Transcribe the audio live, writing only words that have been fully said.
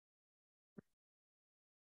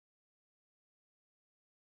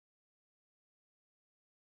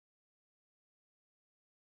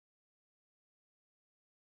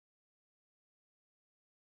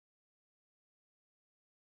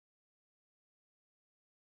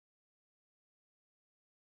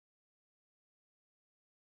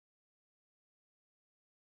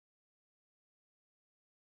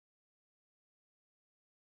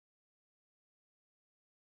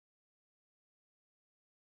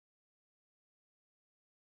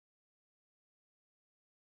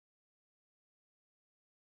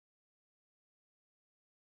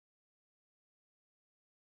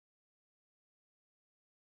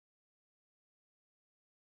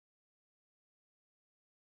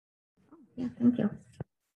Yeah, thank you.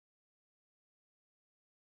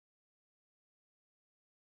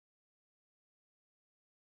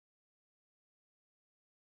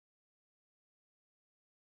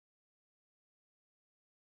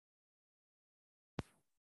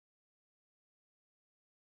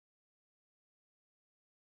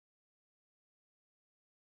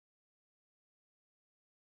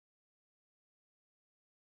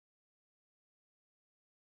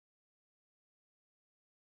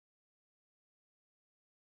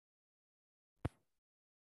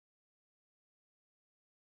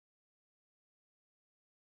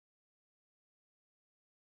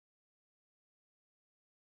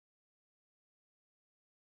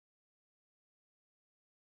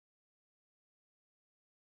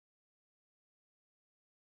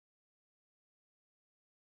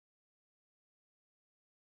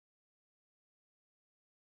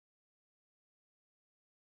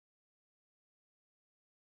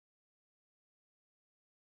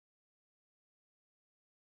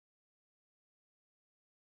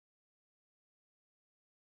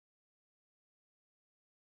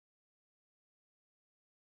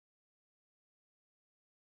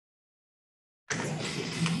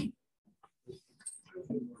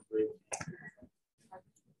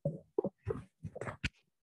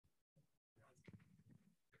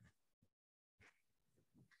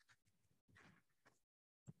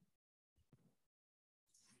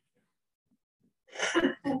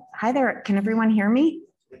 Hi there, can everyone hear me?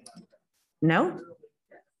 No?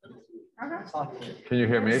 Can you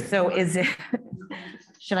hear me? So is it,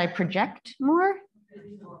 should I project more?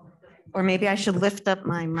 Or maybe I should lift up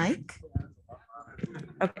my mic?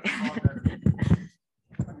 Okay.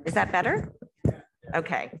 Is that better?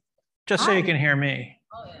 Okay. Just so you can hear me.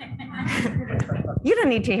 You don't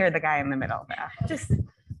need to hear the guy in the middle. Just, do you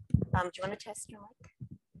want to test your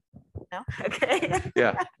mic? No? Okay.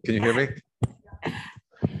 Yeah, can you hear me?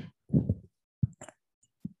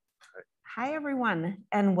 Hi, everyone,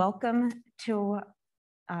 and welcome to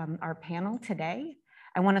our panel today.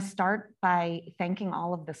 I want to start by thanking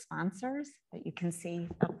all of the sponsors that you can see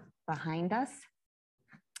up behind us.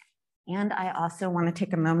 And I also want to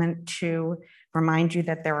take a moment to remind you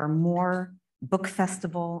that there are more Book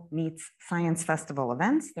Festival meets Science Festival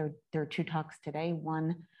events. There are two talks today,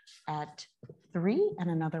 one at 3 and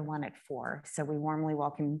another one at 4. So we warmly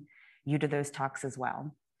welcome you to those talks as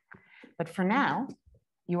well. But for now,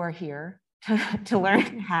 you are here to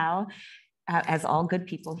learn how, as all good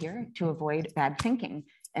people here, to avoid bad thinking.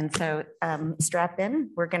 And so strap in,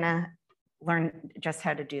 we're gonna learn just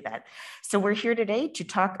how to do that. So we're here today to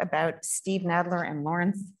talk about Steve Nadler and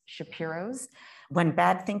Lawrence Shapiro's When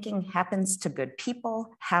Bad Thinking Happens to Good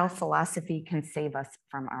People, How Philosophy Can Save Us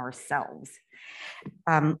from Ourselves.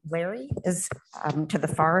 Larry is to the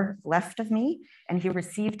far left of me, and he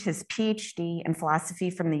received his PhD in philosophy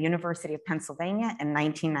from the University of Pennsylvania in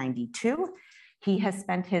 1992. He has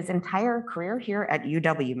spent his entire career here at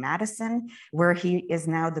UW-Madison, where he is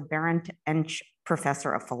now the Barrett Ench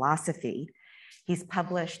Professor of Philosophy. He's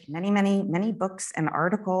published many books and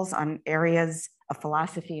articles on areas of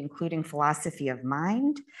philosophy, including philosophy of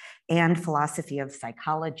mind and philosophy of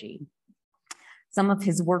psychology. Some of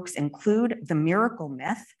his works include The Miracle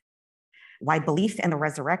Myth, Why Belief in the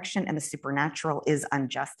Resurrection and the Supernatural is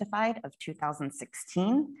Unjustified of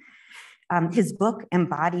 2016. His book,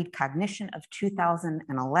 Embodied Cognition of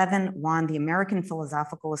 2011, won the American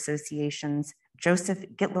Philosophical Association's Joseph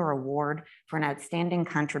Gittler Award for an outstanding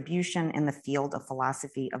contribution in the field of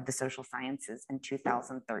philosophy of the social sciences in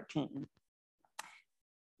 2013.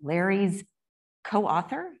 Larry's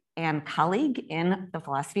co-author and colleague in the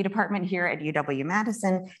philosophy department here at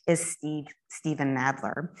UW-Madison is Stephen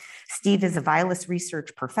Nadler. Steve is a Vilas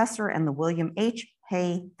Research Professor and the William H.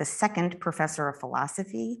 Hay II Professor of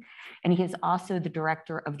Philosophy, and he is also the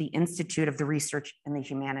director of the Institute of the Research in the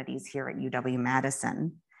Humanities here at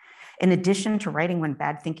UW-Madison. In addition to writing When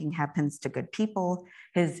Bad Thinking Happens to Good People,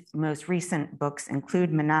 his most recent books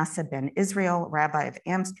include Manasseh ben Israel, Rabbi of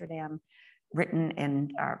Amsterdam, written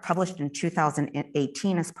and published in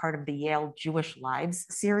 2018 as part of the Yale Jewish Lives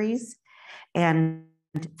series, and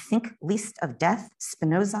Think Least of Death,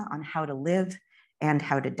 Spinoza on How to Live and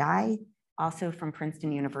How to Die, also from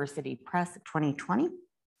Princeton University Press 2020,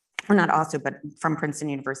 or not also, but from Princeton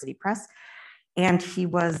University Press. And he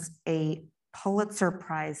was a Pulitzer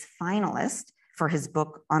Prize finalist for his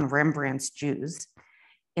book on Rembrandt's Jews,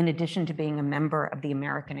 in addition to being a member of the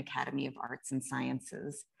American Academy of Arts and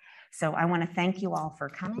Sciences. So I want to thank you all for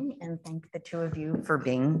coming and thank the two of you for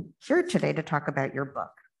being here today to talk about your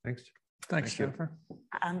book. Thanks. Thanks, Jennifer.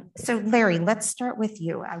 So Larry, let's start with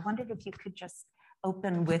you. I wondered if you could just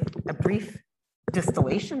open with a brief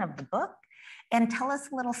distillation of the book And tell us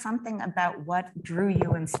a little something about what drew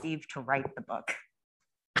you and Steve to write the book.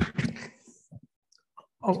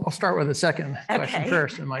 I'll start with the second question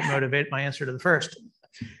first. It might motivate my answer to the first.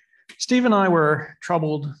 Steve and I were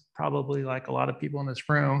troubled, probably like a lot of people in this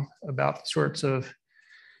room, about the sorts of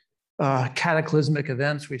cataclysmic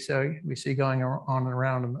events we see going on and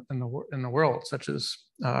around in the world, such as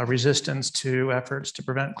resistance to efforts to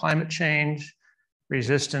prevent climate change,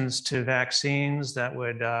 resistance to vaccines that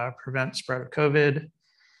would prevent spread of COVID,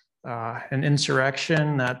 an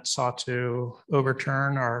insurrection that sought to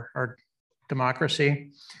overturn our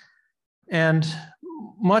democracy. And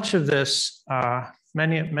much of this,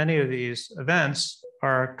 many of these events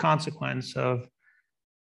are a consequence of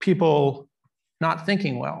people not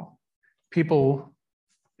thinking well, people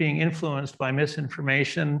being influenced by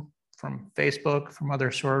misinformation from Facebook, from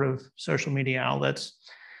other sort of social media outlets.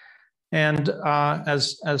 And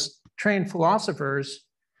as trained philosophers,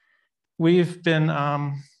 we've been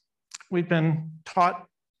taught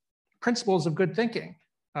principles of good thinking.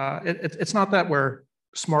 It's not that we're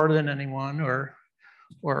smarter than anyone or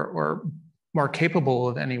more capable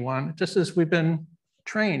of anyone, just as we've been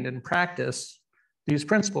trained and practiced these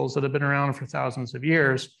principles that have been around for thousands of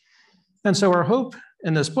years. And so our hope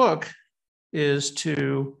in this book is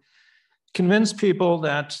to convince people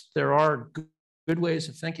that there are good ways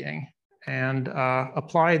of thinking and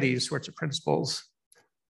apply these sorts of principles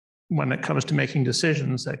when it comes to making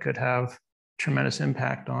decisions that could have tremendous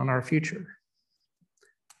impact on our future.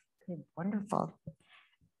 Wonderful.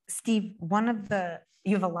 Steve,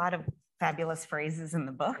 you have a lot of fabulous phrases in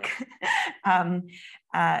the book. And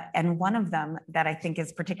one of them that I think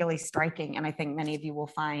is particularly striking, and I think many of you will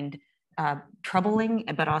find troubling,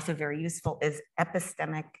 but also very useful, is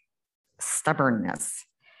epistemic stubbornness.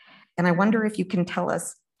 And I wonder if you can tell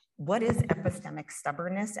us, what is epistemic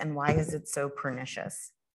stubbornness and why is it so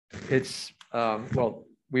pernicious? It's, well,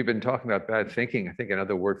 we've been talking about bad thinking. I think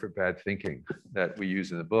another word for bad thinking that we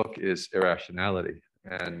use in the book is irrationality.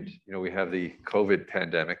 And, you know, we have the COVID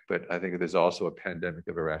pandemic, but I think there's also a pandemic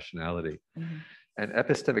of irrationality. Mm-hmm. And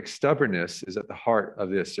epistemic stubbornness is at the heart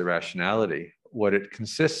of this irrationality. What it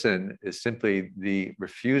consists in is simply the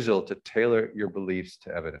refusal to tailor your beliefs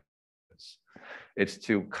to evidence. It's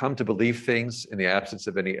to come to believe things in the absence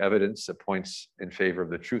of any evidence that points in favor of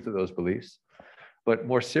the truth of those beliefs. But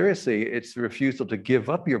more seriously, it's the refusal to give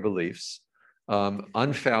up your beliefs,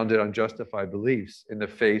 unfounded, unjustified beliefs, in the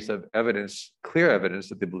face of evidence, clear evidence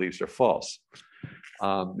that the beliefs are false.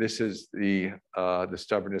 This is the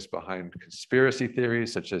stubbornness behind conspiracy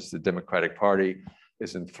theories, such as the Democratic Party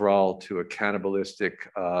is enthralled to a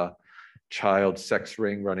cannibalistic child sex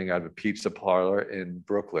ring running out of a pizza parlor in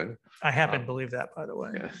Brooklyn. I happen to believe that, by the way.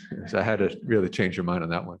 Yeah, so I had to really change your mind on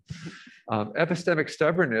that one. Epistemic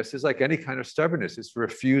stubbornness is like any kind of stubbornness. It's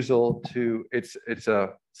refusal to, it's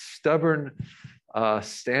a stubborn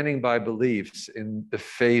standing by beliefs in the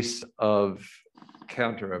face of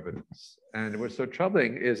counter evidence. And what's so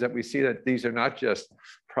troubling is that we see that these are not just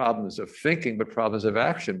problems of thinking, but problems of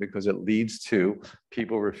action, because it leads to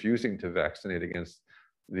people refusing to vaccinate against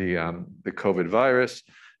the COVID virus,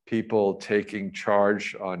 people taking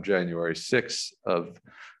charge on January 6th of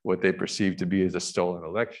what they perceive to be as a stolen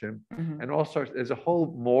election, mm-hmm. and all sorts. There's a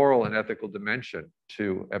whole moral and ethical dimension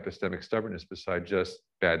to epistemic stubbornness besides just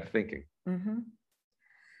bad thinking. Mm-hmm.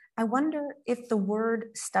 I wonder if the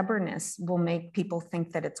word stubbornness will make people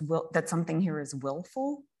think that that something here is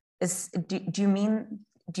willful. Do you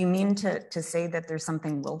mean to say that there's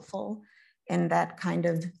something willful in that kind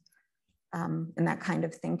of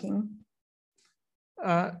thinking?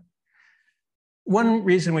 One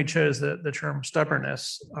reason we chose the term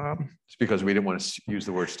stubbornness. It's because we didn't want to use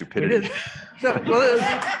the word stupidity.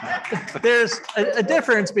 There's a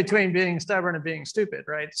difference between being stubborn and being stupid,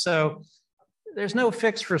 right? So there's no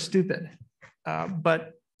fix for stupid,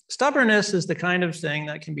 but stubbornness is the kind of thing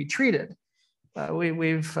that can be treated.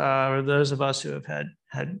 Those of us who have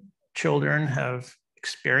had children have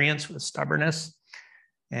experience with stubbornness,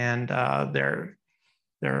 and there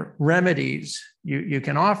are remedies you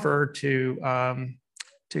can offer to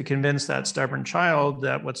convince that stubborn child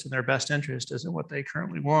that what's in their best interest isn't what they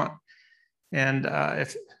currently want. And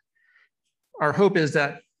if our hope is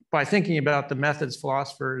that by thinking about the methods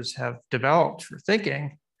philosophers have developed for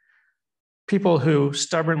thinking, people who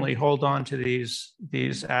stubbornly hold on to these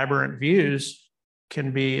aberrant views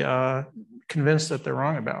can be convinced that they're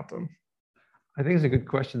wrong about them. I think it's a good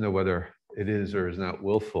question, though, whether it is or is not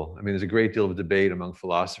willful. I mean, there's a great deal of debate among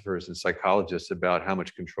philosophers and psychologists about how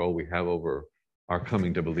much control we have over are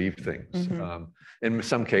coming to believe things. Mm-hmm. In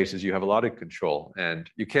some cases, you have a lot of control, and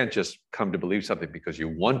you can't just come to believe something because you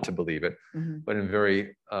want to believe it. Mm-hmm. But in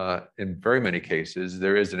very many cases,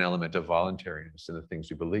 there is an element of voluntariness in the things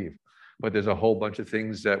we believe. But there's a whole bunch of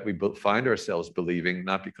things that we find ourselves believing,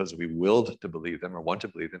 not because we willed to believe them or want to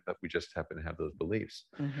believe them, but we just happen to have those beliefs.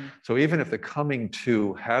 Mm-hmm. So even if the coming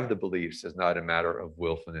to have the beliefs is not a matter of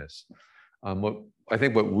willfulness, I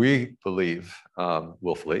think what we believe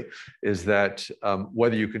willfully is that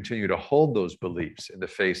whether you continue to hold those beliefs in the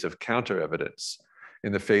face of counter evidence,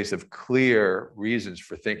 in the face of clear reasons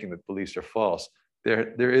for thinking that beliefs are false,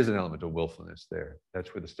 there is an element of willfulness there.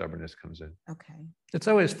 That's where the stubbornness comes in. Okay. It's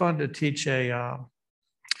always fun to teach a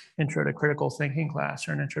intro to critical thinking class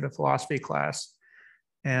or an intro to philosophy class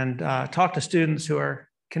and talk to students who are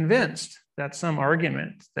convinced that some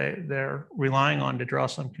argument they're relying on to draw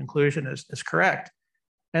some conclusion is correct.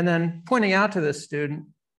 And then pointing out to this student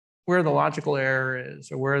where the logical error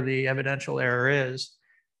is or where the evidential error is.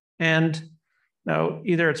 And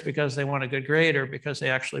either it's because they want a good grade or because they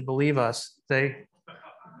actually believe us. They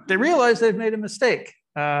realize they've made a mistake.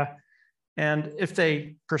 And if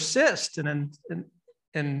they persist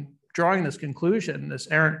in drawing this conclusion, this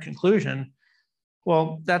errant conclusion,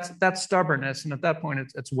 well, that's stubbornness. And at that point,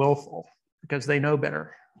 it's willful because they know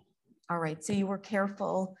better. All right. So you were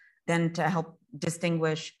careful then to help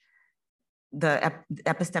distinguish the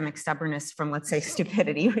epistemic stubbornness from, let's say,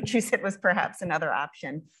 stupidity, which you said was perhaps another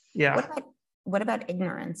option. Yeah. What about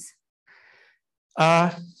ignorance?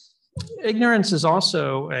 Ignorance is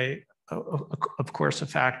also of course, a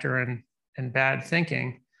factor in bad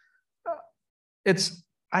thinking. It's,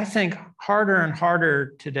 I think, harder and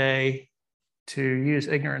harder today to use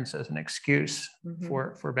ignorance as an excuse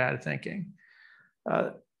Mm-hmm. for bad thinking.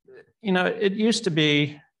 It used to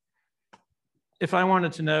be, if I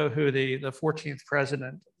wanted to know who the 14th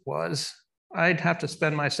president was, I'd have to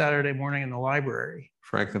spend my Saturday morning in the library.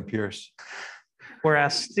 Franklin Pierce. Or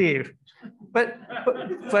ask Steve. But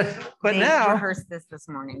now rehearsed this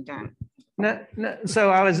morning, don't. No, so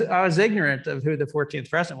I was ignorant of who the 14th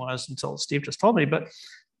president was until Steve just told me. But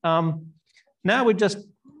now we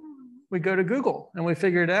go to Google and we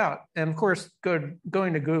figure it out. And of course, going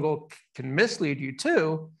to Google can mislead you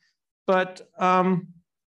too. But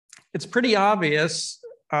it's pretty obvious,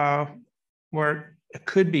 or it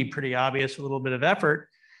could be pretty obvious, a little bit of effort,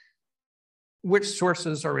 which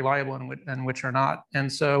sources are reliable and which are not.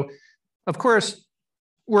 And so, of course,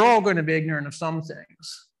 we're all going to be ignorant of some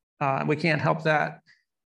things. We can't help that.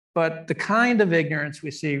 But the kind of ignorance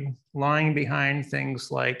we see lying behind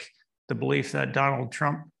things like the belief that Donald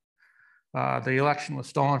Trump, the election was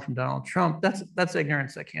stolen from Donald Trump, that's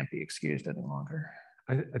ignorance that can't be excused any longer.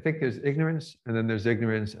 I think there's ignorance, and then there's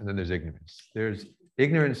ignorance, and then there's ignorance. There's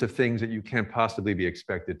ignorance of things that you can't possibly be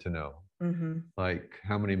expected to know. Mm-hmm. Like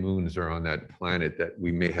how many moons are on that planet that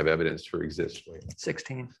we may have evidence for exist.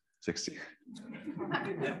 16. 16.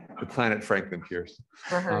 The planet Franklin Pierce.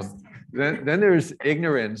 Rehearsed. Then there's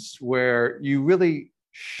ignorance where you really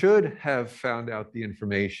should have found out the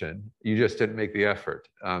information. You just didn't make the effort.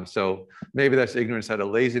 So maybe that's ignorance out of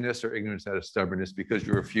laziness or ignorance out of stubbornness because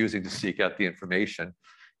you're refusing to seek out the information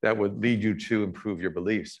that would lead you to improve your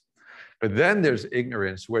beliefs. But then there's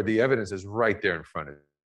ignorance where the evidence is right there in front of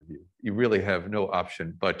you. You really have no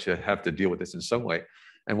option but to have to deal with this in some way.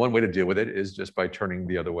 And one way to deal with it is just by turning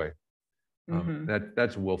the other way.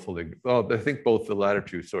 That's willful. Well, I think both the latter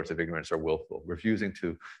two sorts of ignorance are willful, refusing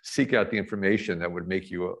to seek out the information that would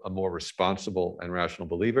make you a more responsible and rational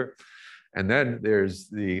believer. And then there's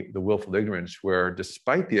the willful ignorance where,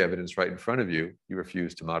 despite the evidence right in front of you, you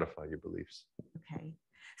refuse to modify your beliefs. Okay.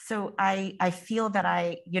 So I feel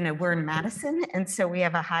that we're in Madison, and so we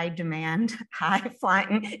have a high demand, high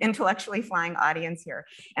flying, intellectually flying audience here.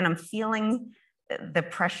 And I'm feeling the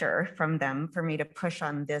pressure from them for me to push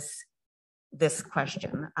on this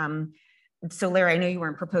question. So Larry, I know you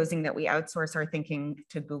weren't proposing that we outsource our thinking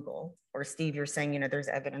to Google, or Steve, you're saying, there's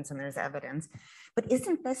evidence and there's evidence, but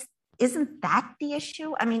isn't that the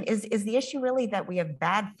issue? I mean, is the issue really that we have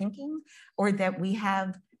bad thinking or that we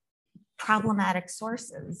have problematic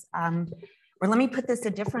sources? Or let me put this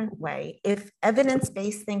a different way. If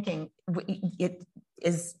evidence-based thinking it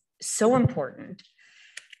is so important,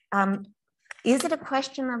 is it a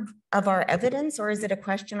question of our evidence, or is it a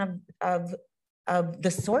question of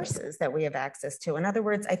the sources that we have access to? In other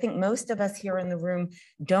words, I think most of us here in the room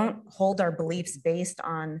don't hold our beliefs based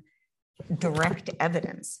on direct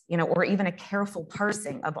evidence, or even a careful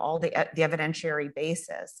parsing of all the evidentiary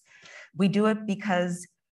basis. We do it because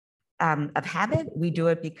of habit. We do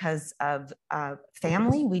it because of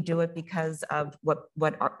family. We do it because of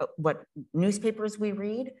what newspapers we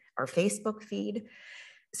read, our Facebook feed.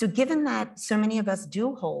 So given that so many of us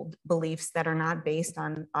do hold beliefs that are not based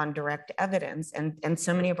on direct evidence, and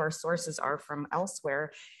so many of our sources are from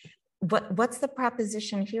elsewhere, what's the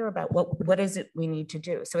proposition here about what is it we need to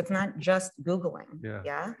do? So it's not just Googling.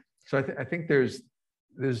 Yeah. So I think there's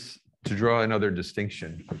to draw another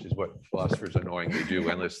distinction, which is what philosophers annoyingly do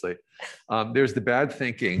endlessly. There's the bad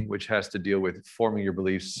thinking, which has to deal with forming your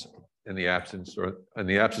beliefs in the absence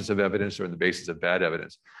of evidence or in the basis of bad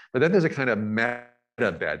evidence. But then there's a kind of meta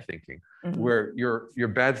bad thinking, where your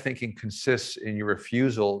bad thinking consists in your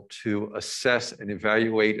refusal to assess and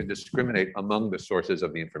evaluate and discriminate among the sources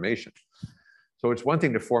of the information. So it's one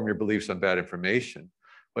thing to form your beliefs on bad information,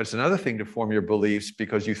 but it's another thing to form your beliefs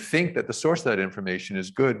because you think that the source of that information is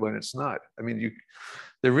good when it's not. I mean,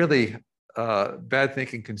 bad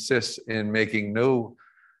thinking consists in making no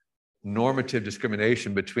normative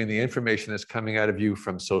discrimination between the information that's coming out of you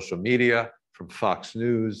from social media, from Fox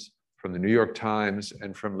News, from the New York Times,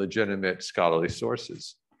 and from legitimate scholarly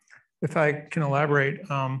sources. If I can elaborate,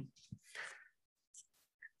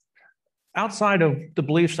 outside of the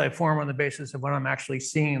beliefs I form on the basis of what I'm actually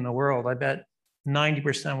seeing in the world, I bet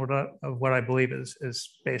 90% of what I believe is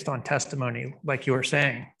based on testimony, like you were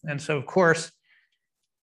saying. And so, of course,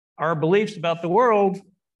 our beliefs about the world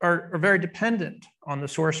are very dependent on the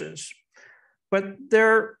sources. But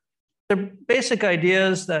they're basic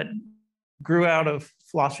ideas that grew out of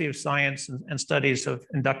philosophy of science and studies of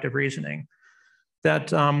inductive reasoning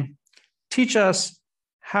that teach us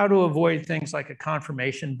how to avoid things like a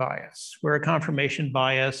confirmation bias, where a confirmation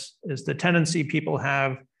bias is the tendency people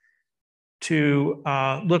have to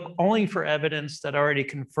look only for evidence that already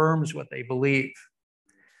confirms what they believe.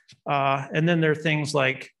 And then there are things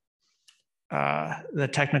like the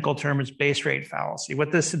technical term is base rate fallacy.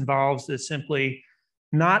 What this involves is simply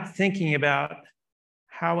not thinking about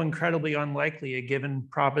how incredibly unlikely a given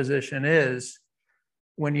proposition is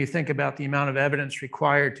when you think about the amount of evidence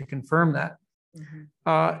required to confirm that.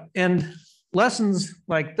 And lessons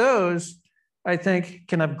like those, I think,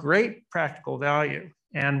 can have great practical value.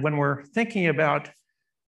 And when we're thinking about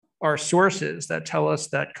our sources that tell us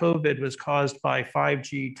that COVID was caused by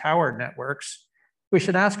 5G tower networks, we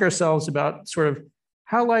should ask ourselves about sort of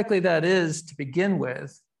how likely that is to begin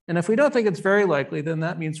with. And if we don't think it's very likely, then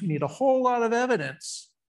that means we need a whole lot of evidence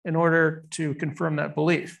in order to confirm that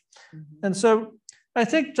belief. And so I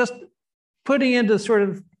think just putting into sort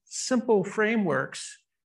of simple frameworks,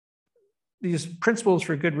 these principles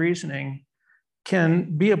for good reasoning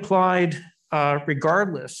can be applied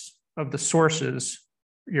regardless of the sources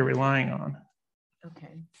you're relying on.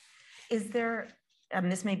 Okay. Is there,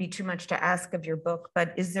 this may be too much to ask of your book,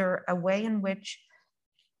 but is there a way in which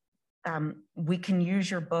we can use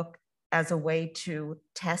your book as a way to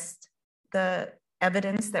test the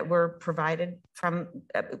evidence that we're provided from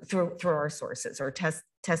through our sources, or test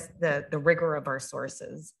the rigor of our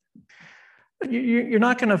sources? You're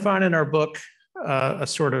not going to find in our book a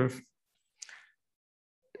sort of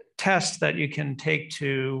test that you can take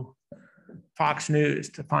to Fox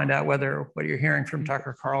News to find out whether what you're hearing from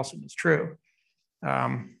Tucker Carlson is true.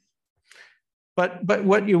 But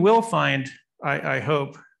what you will find, I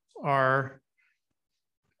hope, are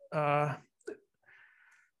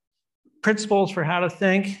principles for how to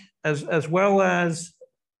think, as well as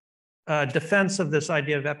defense of this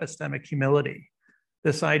idea of epistemic humility,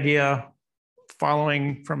 this idea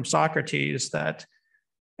following from Socrates that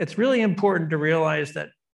it's really important to realize that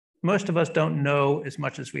most of us don't know as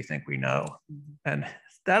much as we think we know. And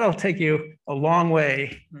that'll take you a long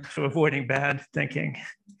way to avoiding bad thinking.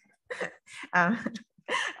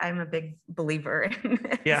 I'm a big believer in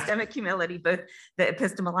epistemic humility, both the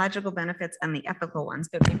epistemological benefits and the ethical ones,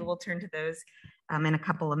 but maybe we'll turn to those in a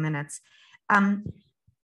couple of minutes.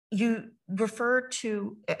 You refer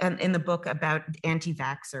to, in the book, about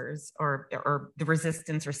anti-vaxxers or the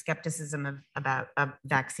resistance or skepticism about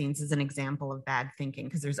vaccines as an example of bad thinking,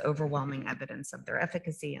 because there's overwhelming evidence of their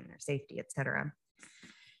efficacy and their safety, et cetera.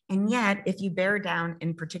 And yet, if you bear down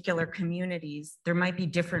in particular communities, there might be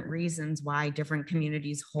different reasons why different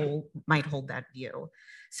communities might hold that view.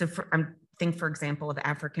 So think, for example, of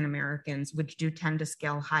African Americans, which do tend to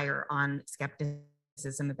scale higher on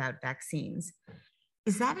skepticism about vaccines.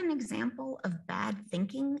 Is that an example of bad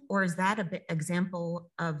thinking, or is that an example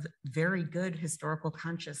of very good historical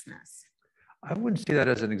consciousness? I wouldn't see that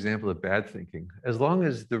as an example of bad thinking. As long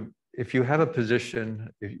as if you have a position,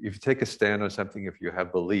 if you take a stand on something, if you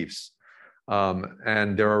have beliefs,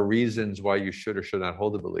 and there are reasons why you should or should not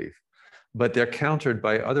hold a belief, but they're countered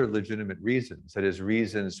by other legitimate reasons, that is,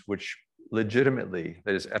 reasons which legitimately,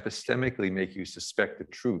 that is, epistemically make you suspect the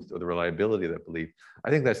truth or the reliability of that belief. I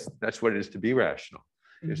think that's what it is to be rational,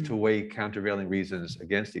 is to weigh countervailing reasons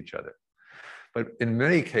against each other. But in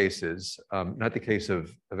many cases, not the case of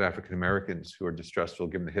African Americans who are distrustful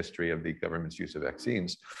given the history of the government's use of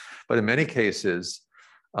vaccines, but in many cases,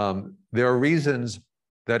 there are reasons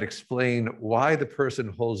that explain why the person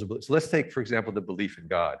holds a belief. So let's take, for example, the belief in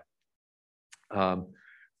God.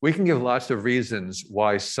 We can give lots of reasons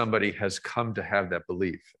why somebody has come to have that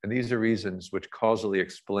belief. And these are reasons which causally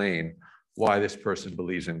explain why this person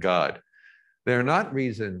believes in God. They're not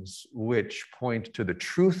reasons which point to the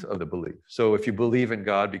truth of the belief. So if you believe in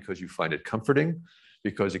God because you find it comforting,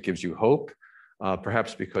 because it gives you hope,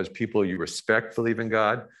 perhaps because people you respect believe in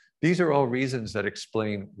God, these are all reasons that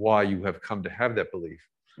explain why you have come to have that belief.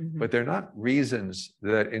 But they're not reasons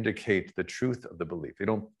that indicate the truth of the belief. They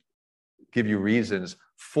don't give you reasons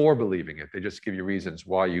for believing it. They just give you reasons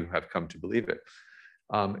why you have come to believe it.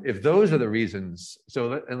 If those are the reasons,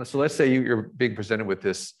 so let's say you're being presented with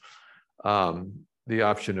this, the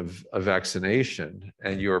option of a vaccination,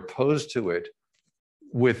 and you're opposed to it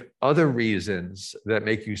with other reasons that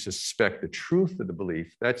make you suspect the truth of the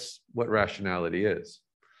belief, that's what rationality is.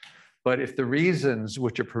 But if the reasons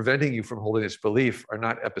which are preventing you from holding this belief are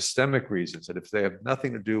not epistemic reasons, and if they have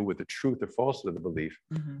nothing to do with the truth or falsehood of the belief,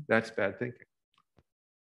 that's bad thinking.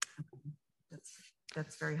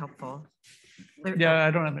 That's very helpful. Yeah,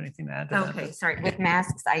 I don't have anything to add to that. Okay, sorry. With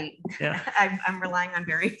masks, I'm relying on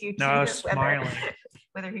very few. No, I was smiling.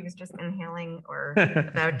 Whether he was just inhaling or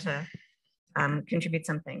about to contribute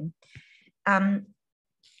something.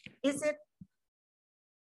 Is it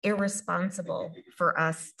irresponsible for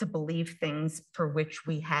us to believe things for which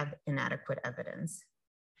we have inadequate evidence?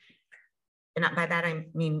 And by that I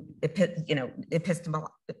mean,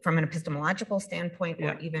 from an epistemological standpoint,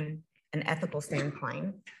 or even an ethical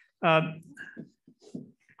standpoint.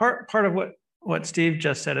 Part of what Steve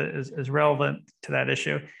just said is relevant to that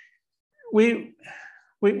issue. We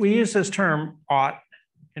use this term "ought"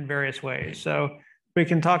 in various ways. So we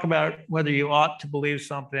can talk about whether you ought to believe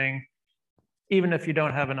something even if you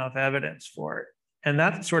don't have enough evidence for it. And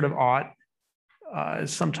that sort of ought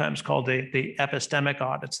is sometimes called the epistemic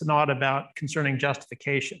ought. It's an ought about concerning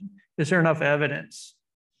justification. Is there enough evidence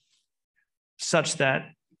such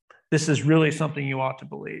that this is really something you ought to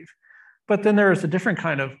believe? But then there is a different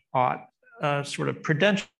kind of ought, sort of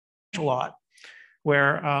prudential ought,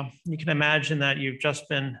 where you can imagine that you've just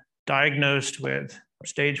been diagnosed with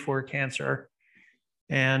stage 4 cancer,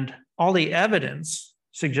 and all the evidence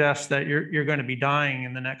suggests that you're going to be dying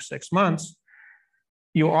in the next 6 months.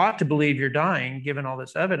 You ought to believe you're dying given all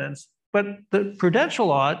this evidence, but the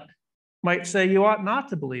prudential ought might say you ought not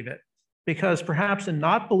to believe it, because perhaps in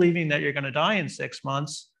not believing that you're going to die in 6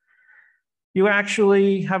 months, you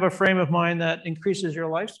actually have a frame of mind that increases your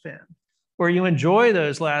lifespan, or you enjoy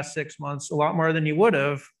those last 6 months a lot more than you would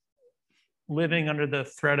have living under the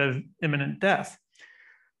threat of imminent death.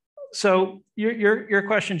 So your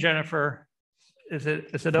question, Jennifer, is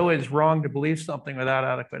it always wrong to believe something without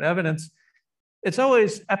adequate evidence? It's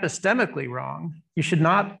always epistemically wrong. You should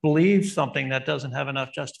not believe something that doesn't have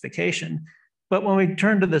enough justification. But when we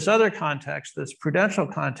turn to this other context, this prudential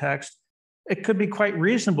context, it could be quite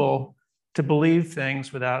reasonable to believe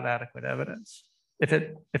things without adequate evidence if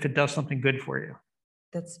it does something good for you.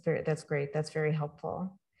 That's great. That's very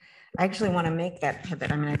helpful. I actually want to make that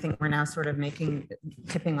pivot. I mean, I think we're now sort of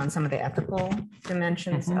tipping on some of the ethical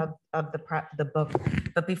dimensions of the book.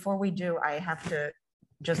 But before we do, I have to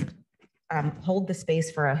just hold the space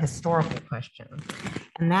for a historical question.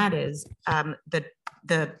 And that is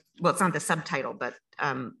well, it's not the subtitle, but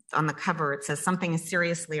on the cover, it says something is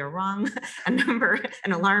seriously wrong.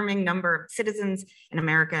 An alarming number of citizens in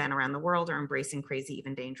America and around the world are embracing crazy,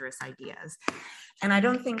 even dangerous ideas. And I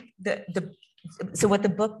don't think so what the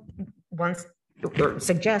book wants or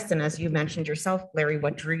suggests, and as you mentioned yourself, Larry,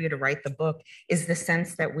 what drew you to write the book is the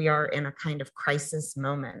sense that we are in a kind of crisis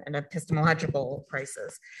moment, an epistemological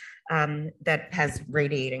crisis that has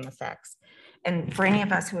radiating effects. And for any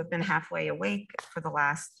of us who have been halfway awake for the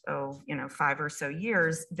last, 5 or so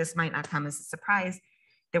years, this might not come as a surprise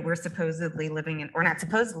that we're supposedly living in, or not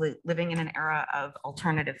supposedly, living in an era of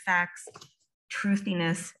alternative facts,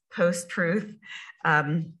 truthiness, post-truth.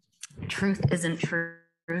 Truth isn't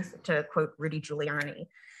truth, to quote Rudy Giuliani.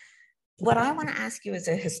 What I want to ask you is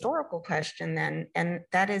a historical question then, and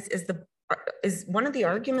that is one of the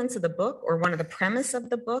arguments of the book, or one of the premise of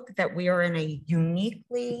the book, that we are in a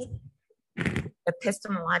uniquely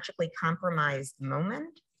epistemologically compromised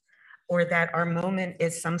moment, or that our moment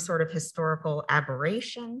is some sort of historical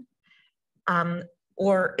aberration,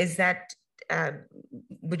 Or is that,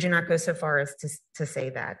 would you not go so far as to say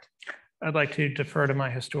that? I'd like to defer to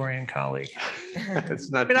my historian colleague.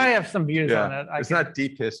 It's not. I mean, I have some views on that. It's not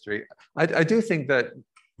deep history. I do think that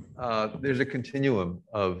there's a continuum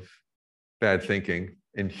of bad thinking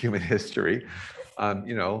in human history.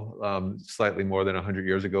 Slightly more than 100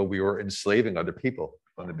 years ago, we were enslaving other people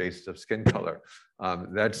on the basis of skin color.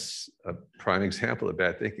 That's a prime example of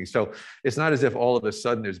bad thinking. So it's not as if all of a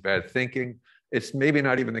sudden there's bad thinking. It's maybe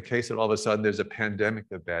not even the case that all of a sudden there's a pandemic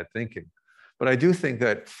of bad thinking. But I do think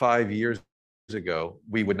that 5 years ago,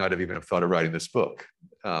 we would not have even have thought of writing this book.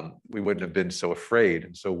 We wouldn't have been so afraid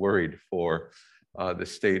and so worried for the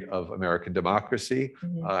state of American democracy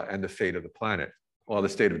and the fate of the planet, well, the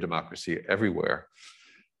state of democracy everywhere.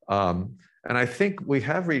 And I think we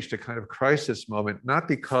have reached a kind of crisis moment, not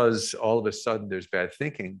because all of a sudden there's bad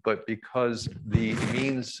thinking, but because the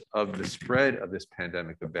means of the spread of this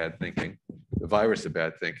pandemic of bad thinking, the virus of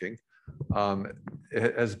bad thinking,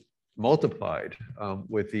 has multiplied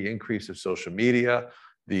with the increase of social media,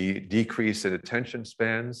 the decrease in attention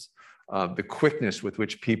spans, the quickness with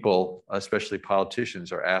which people, especially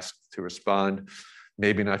politicians, are asked to respond,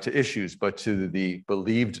 maybe not to issues, but to the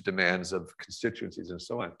believed demands of constituencies and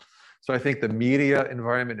so on. So I think the media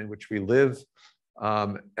environment in which we live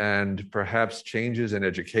and perhaps changes in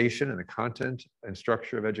education and the content and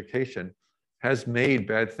structure of education has made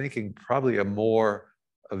bad thinking probably a more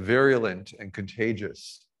virulent and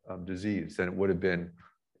contagious disease than it would have been,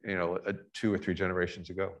 2 or 3 generations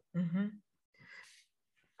ago. Mm-hmm.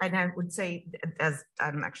 And I would say, as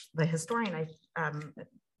I'm actually the historian, I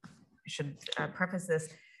should preface this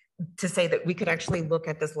to say that we could actually look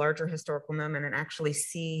at this larger historical moment and actually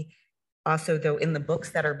see also, though, in the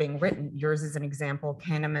books that are being written, yours is an example,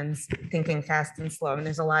 Kahneman's Thinking Fast and Slow, and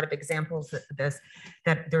there's a lot of examples of this,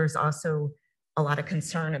 that there's also a lot of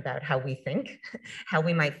concern about how we think, how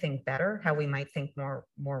we might think better, how we might think more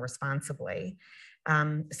responsibly.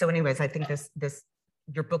 So anyways, I think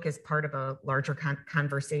your book is part of a larger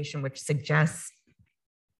conversation, which suggests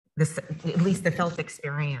this, at least the felt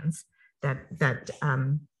experience, that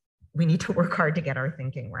we need to work hard to get our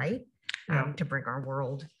thinking right, to bring our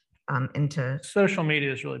world into. Social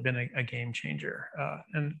media has really been a game changer.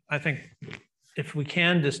 And I think if we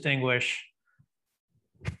can distinguish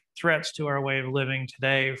threats to our way of living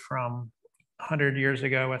today from 100 years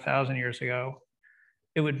ago, 1,000 years ago,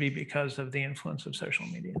 it would be because of the influence of social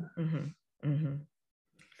media. Mm-hmm. Mm-hmm.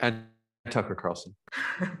 And Tucker Carlson.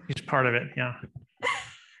 He's part of it, yeah.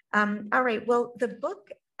 All right, well, the book,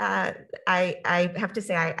 I have to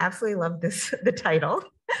say, I absolutely love the title.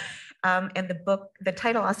 And the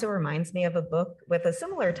title also reminds me of a book with a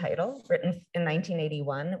similar title written in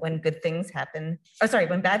 1981, When Bad Things Happen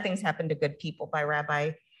to Good People by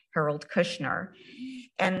Rabbi Harold Kushner.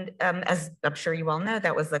 And as I'm sure you all know,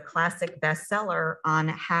 that was a classic bestseller on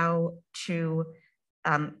how to,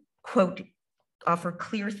 quote, offer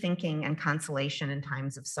clear thinking and consolation in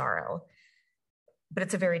times of sorrow. But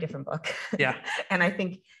it's a very different book. Yeah. And I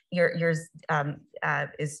think yours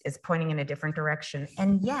is pointing in a different direction.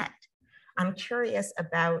 And yet, I'm curious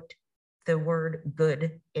about the word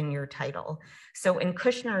good in your title. So in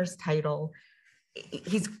Kushner's title,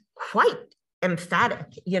 he's quite emphatic,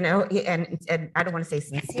 and I don't want to say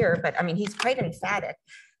sincere, but I mean, he's quite emphatic.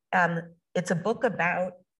 It's a book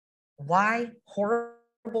about why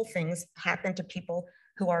horrible things happen to people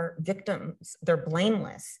who are victims. They're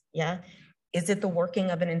blameless. Yeah. Is it the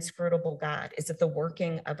working of an inscrutable God? Is it the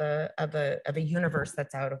working of a universe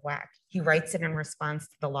that's out of whack? He writes it in response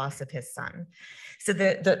to the loss of his son. So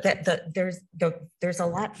there's a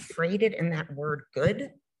lot freighted in that word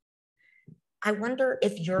good. I wonder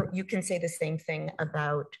if you can say the same thing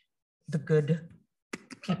about the good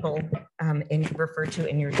people referred to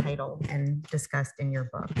in your title and discussed in your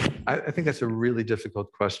book. I think that's a really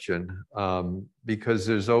difficult question because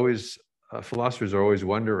there's always philosophers are always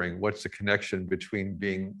wondering what's the connection between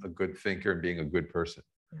being a good thinker and being a good person.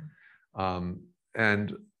 Yeah.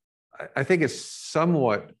 And I think it's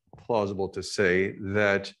somewhat plausible to say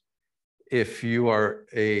that if you are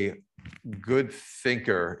a good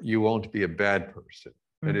thinker, you won't be a bad person.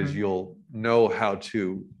 That is, you'll know how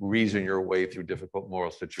to reason your way through difficult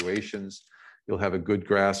moral situations. You'll have a good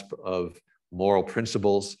grasp of moral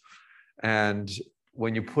principles. And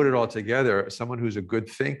when you put it all together, someone who's a good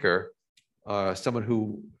thinker, someone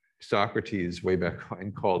who Socrates way back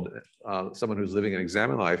when called someone who's living an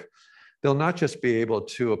examined life, they'll not just be able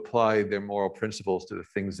to apply their moral principles to the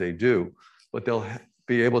things they do, but they'll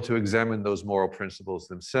be able to examine those moral principles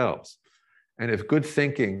themselves. And if good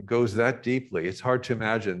thinking goes that deeply, it's hard to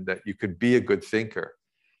imagine that you could be a good thinker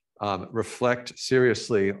reflect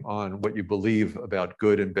seriously on what you believe about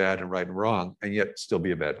good and bad and right and wrong, and yet still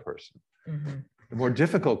be a bad person. Mm-hmm. The more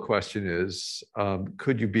difficult question is,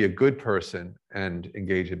 could you be a good person and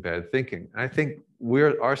engage in bad thinking? And I think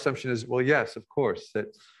our assumption is, well, yes, of course, that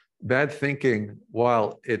bad thinking,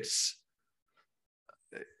 while it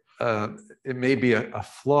may be a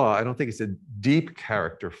flaw, I don't think it's a deep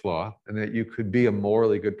character flaw, and that you could be a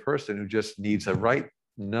morally good person who just needs a right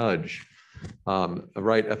nudge, a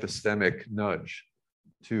right epistemic nudge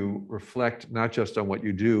to reflect not just on what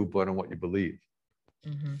you do, but on what you believe.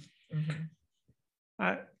 Mm-hmm. Mm-hmm.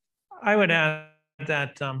 I would add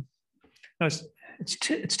that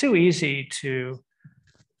it's too easy to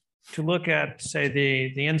look at, say,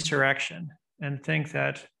 the insurrection and think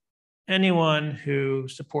that anyone who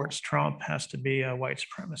supports Trump has to be a white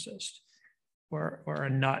supremacist or a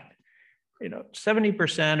nut.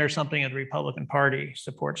 70% or something of the Republican Party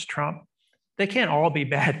supports Trump. They can't all be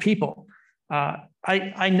bad people.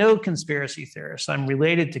 I know conspiracy theorists. I'm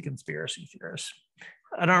related to conspiracy theorists.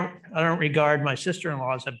 I don't regard my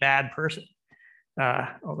sister-in-law as a bad person,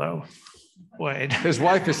 although, boy, his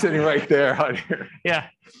wife is sitting right there. Yeah,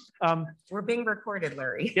 we're being recorded,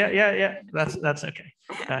 Larry. Yeah. That's okay.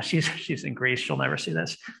 She's in Greece. She'll never see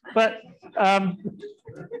this. But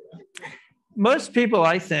most people,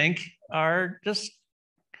 I think, are just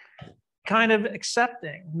kind of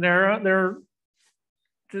accepting.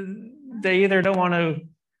 They either don't want to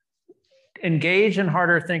engage in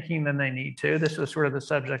harder thinking than they need to. This was sort of the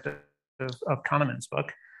subject of Kahneman's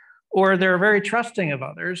book, or they're very trusting of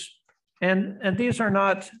others. And these are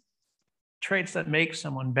not traits that make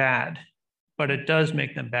someone bad, but it does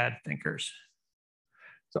make them bad thinkers.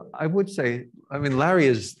 So I would say, Larry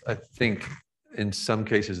is, I think, in some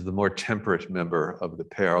cases, the more temperate member of the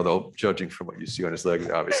pair, although judging from what you see on his leg,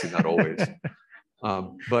 obviously not always.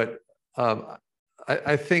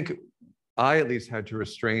 I think I at least had to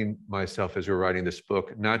restrain myself as we were writing this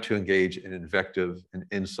book, not to engage in invective and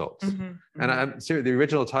insults. Mm-hmm. And I'm serious, the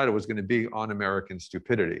original title was going to be On American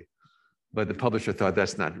Stupidity, but the publisher thought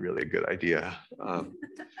that's not really a good idea.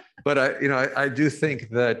 But I do think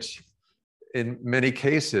that in many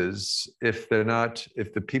cases, if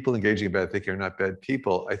the people engaging in bad thinking are not bad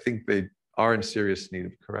people, I think they are in serious need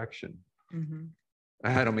of correction. Mm-hmm.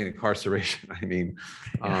 I don't mean incarceration. I mean,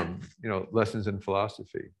 lessons in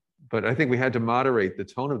philosophy. But I think we had to moderate the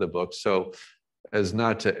tone of the book so as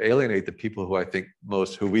not to alienate the people who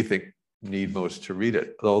we think need most to read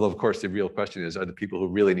it. Although, of course, the real question is, are the people who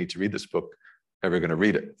really need to read this book ever going to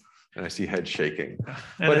read it? And I see heads shaking.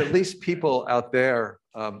 But at least people out there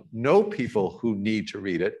know people who need to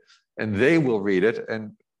read it, and they will read it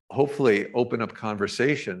and hopefully open up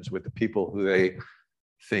conversations with the people who they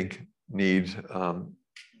think need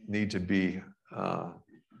to be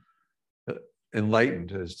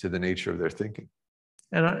enlightened as to the nature of their thinking.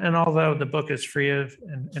 And although the book is free of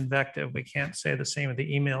invective, we can't say the same of the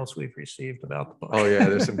emails we've received about the book. Oh yeah,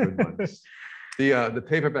 there's some good ones. The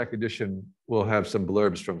paperback edition will have some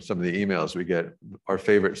blurbs from some of the emails we get. Our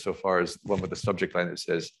favorite so far is one with the subject line that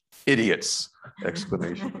says "idiots!"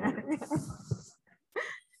 exclamation.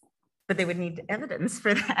 But they would need evidence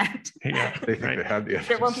for that. Yeah, they think they have the evidence.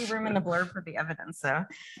 There won't be room in the blurb for the evidence, so,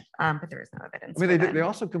 but there is no evidence. They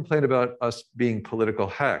also complain about us being political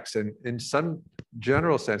hacks, and in some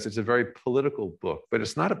general sense, it's a very political book, but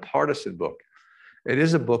it's not a partisan book. It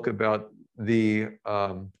is a book about the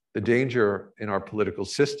danger in our political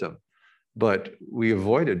system, but we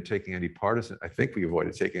avoided taking any partisan. I think we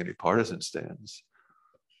avoided taking any partisan stands.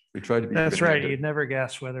 We tried to be. That's right. You'd never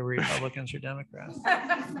guess whether we're Republicans or Democrats.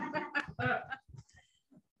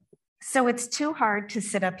 So it's too hard to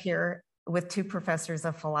sit up here with two professors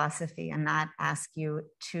of philosophy and not ask you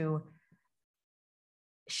to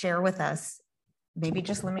share with us, maybe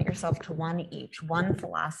just limit yourself to one each, one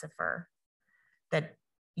philosopher that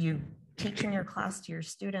you teach in your class to your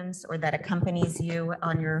students or that accompanies you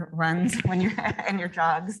on your runs when you're and your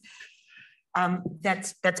jogs.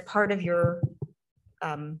 That's part of your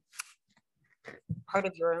own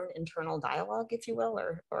internal dialogue, if you will,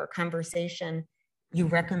 or conversation you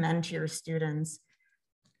recommend to your students.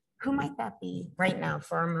 Who might that be right now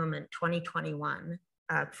for our moment, 2021,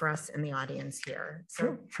 for us in the audience here?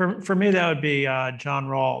 So for me, that would be John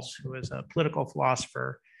Rawls, who is a political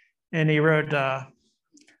philosopher, and he wrote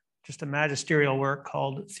just a magisterial work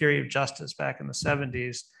called Theory of Justice back in the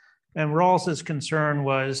 70s. And Rawls's concern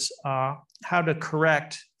was how to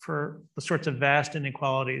correct for the sorts of vast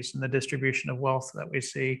inequalities in the distribution of wealth that we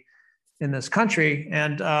see in this country.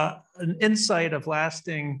 And an insight of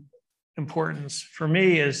lasting importance for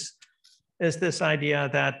me is this idea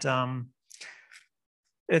that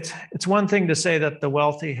it's one thing to say that the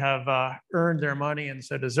wealthy have earned their money and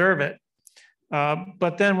so deserve it.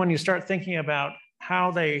 But then when you start thinking about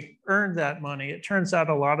how they earned that money, it turns out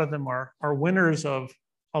a lot of them are winners of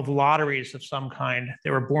lotteries of some kind.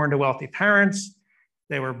 They were born to wealthy parents.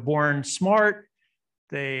 They were born smart.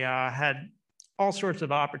 They had all sorts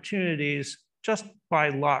of opportunities just by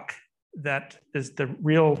luck. That is the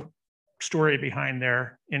real story behind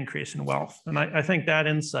their increase in wealth. And I think that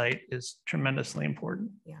insight is tremendously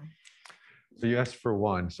important. Yeah. So you asked for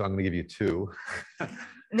one, so I'm going to give you two.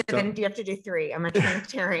 No, then you have to do three. I'm a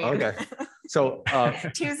Trinitarian. Okay. So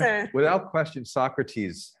Choose a. without question,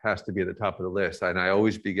 Socrates has to be at the top of the list. And I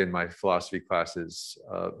always begin my philosophy classes,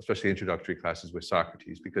 especially introductory classes, with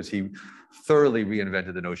Socrates, because he thoroughly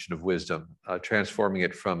reinvented the notion of wisdom, transforming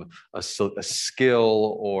it from a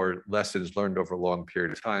skill or lessons learned over a long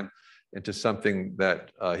period of time into something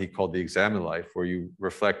that he called the examined life, where you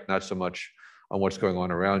reflect not so much on what's going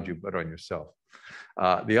on around you, but on yourself.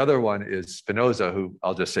 The other one is Spinoza, who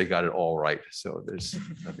I'll just say got it all right. So there's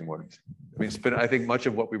nothing more. I mean, I think much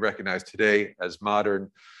of what we recognize today as modern,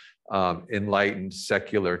 enlightened,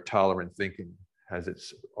 secular, tolerant thinking has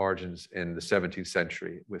its origins in the 17th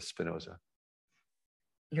century with Spinoza.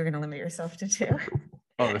 You're going to limit yourself to two.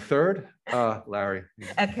 Oh, the third? Larry.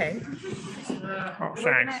 Okay. Oh,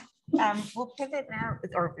 thanks. We'll pivot now,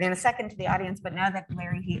 or in a second, to the audience. But now that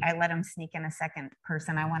Larry, I let him sneak in a second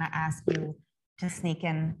person, I want to ask you to sneak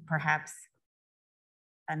in perhaps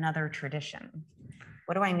another tradition.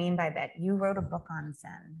 What do I mean by that? You wrote a book on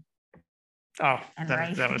Zen. Oh, and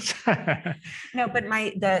that was no, but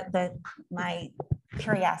my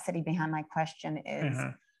curiosity behind my question is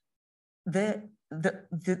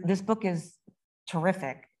this book is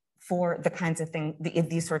terrific for the kinds of things,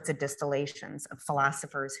 these sorts of distillations of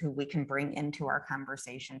philosophers who we can bring into our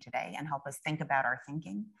conversation today and help us think about our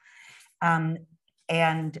thinking.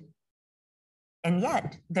 And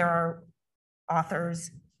yet there are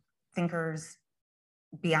authors, thinkers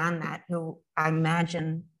beyond that who I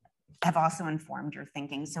imagine have also informed your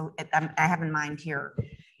thinking. So I have in mind here,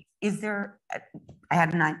 I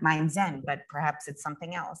had in mind Zen, but perhaps it's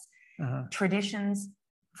something else. Traditions,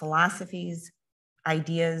 philosophies,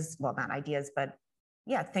 ideas, well, not ideas, but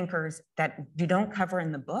yeah, thinkers that you don't cover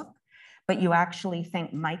in the book, but you actually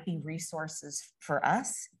think might be resources for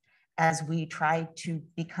us as we try to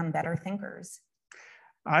become better thinkers.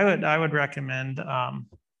 I would recommend a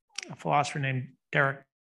philosopher named Derek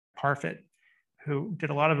Parfit, who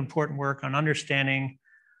did a lot of important work on understanding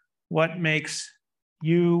what makes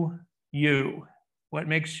you, what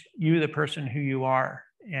makes you the person who you are.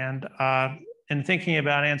 And in thinking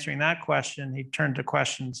about answering that question, he turned to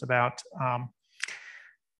questions about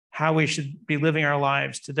how we should be living our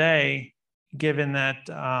lives today, given that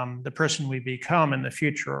the person we become in the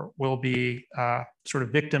future will be sort of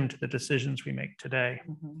victim to the decisions we make today.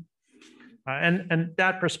 And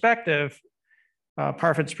that perspective,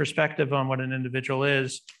 Parfit's perspective on what an individual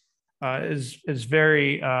is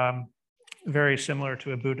very, very similar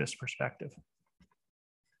to a Buddhist perspective.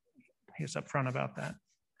 He's upfront about that.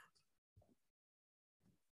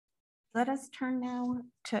 Let us turn now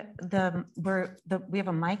to we have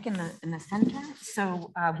a mic in the center,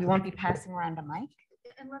 so we won't be passing around a mic.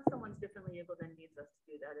 Unless someone's differently able, then needs us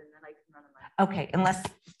to do that, and then I can run a mic. Okay,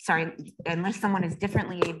 unless someone is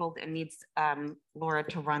differently abled and needs Laura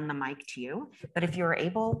to run the mic to you. But if you're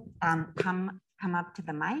able, come up to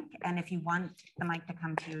the mic, and if you want the mic to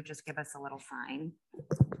come to you, just give us a little sign.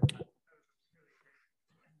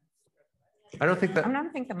 I don't think that. I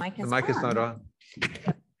don't think the mic is on. The mic is not on.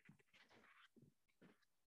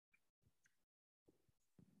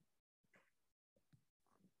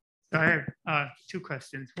 I have two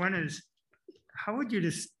questions. One is, how would you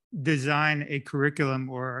just design a curriculum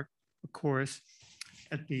or a course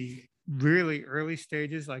at the really early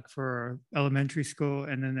stages, like for elementary school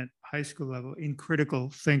and then at high school level, in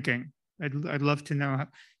critical thinking? I'd love to know,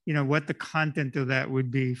 what the content of that would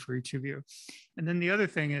be for each of you. And then the other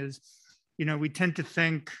thing is, we tend to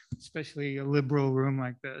think, especially a liberal room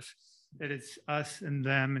like this, that it's us and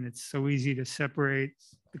them, and it's so easy to separate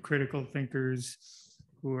the critical thinkers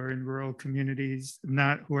who are in rural communities,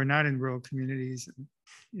 who are not in rural communities,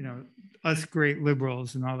 and, us great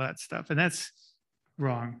liberals and all that stuff. And that's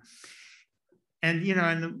wrong. And,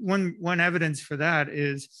 and one evidence for that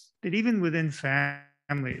is that even within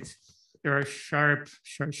families, there are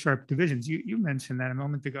sharp divisions. You mentioned that a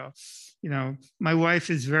moment ago. My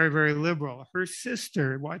wife is very, very liberal. Her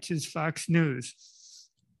sister watches Fox News.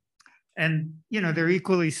 And, they're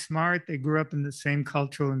equally smart. They grew up in the same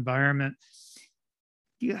cultural environment.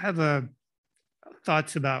 Do you have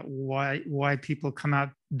thoughts about why people come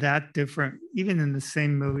out that different, even in the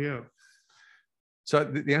same milieu? So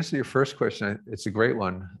the answer to your first question, it's a great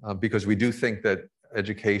one, because we do think that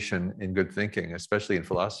education in good thinking, especially in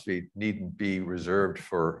philosophy, needn't be reserved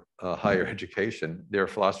for higher education. There are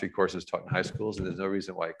philosophy courses taught in high schools, and there's no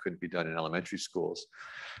reason why it couldn't be done in elementary schools.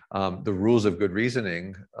 The rules of good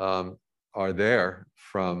reasoning are there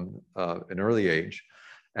from an early age.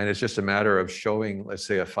 And it's just a matter of showing, let's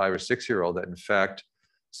say, a 5 or 6-year-old that, in fact,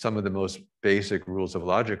 some of the most basic rules of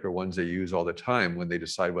logic are ones they use all the time when they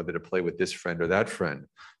decide whether to play with this friend or that friend,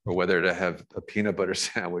 or whether to have a peanut butter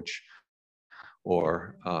sandwich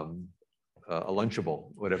or a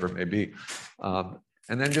Lunchable, whatever it may be. And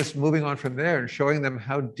then just moving on from there and showing them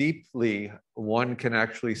how deeply one can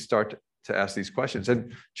actually start to ask these questions.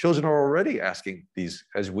 And children are already asking these,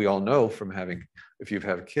 as we all know from having, if you've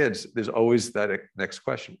had kids, there's always that next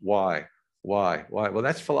question, why? Well,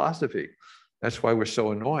 that's philosophy. That's why we're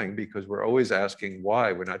so annoying, because we're always asking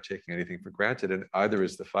why. We're not taking anything for granted, and either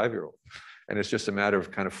is the 5-year-old. And it's just a matter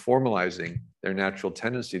of kind of formalizing their natural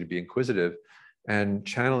tendency to be inquisitive and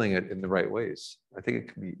channeling it in the right ways. I think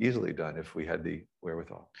it can be easily done if we had the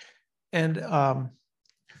wherewithal. And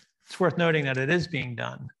it's worth noting that it is being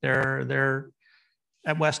done. There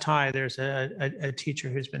at West High, there's a teacher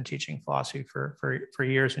who's been teaching philosophy for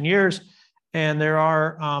years and years. And there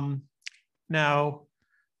are now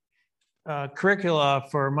curricula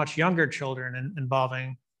for much younger children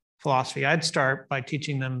involving philosophy. I'd start by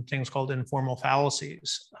teaching them things called informal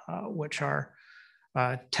fallacies, which are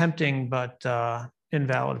tempting but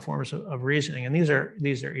invalid forms of reasoning. And these are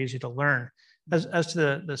easy to learn. As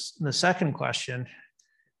to the second question,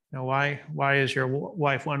 you know, why is your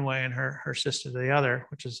wife one way and her sister the other,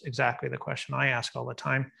 which is exactly the question I ask all the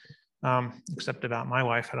time, except about my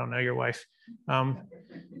wife. I don't know your wife.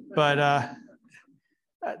 But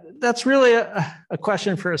that's really a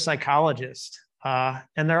question for a psychologist.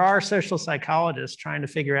 And there are social psychologists trying to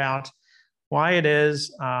figure out why it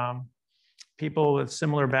is people with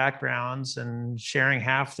similar backgrounds and sharing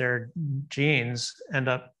half their genes end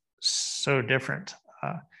up so different.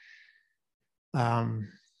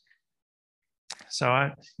 So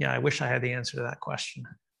I wish I had the answer to that question.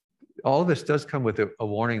 All of this does come with a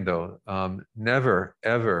warning, though. Never,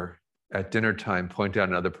 ever at dinner time point out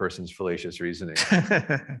another person's fallacious reasoning.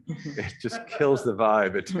 It just kills the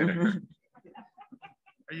vibe at dinner.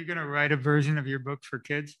 Are you going to write a version of your book for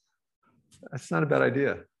kids? That's not a bad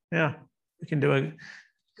idea. Yeah, we can do it.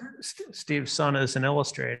 Steve's son is an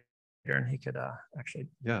illustrator, and he could actually.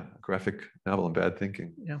 Yeah, a graphic novel on bad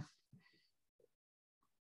thinking. Yeah.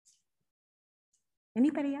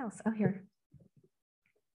 Anybody else? Oh, here.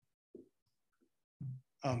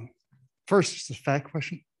 First, just a fact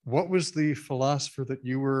question. What was the philosopher that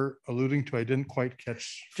you were alluding to? I didn't quite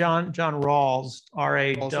catch. John Rawls,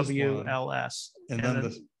 R-A-W-L-S. And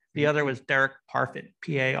then the other was Derek Parfit,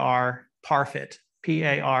 Parfit,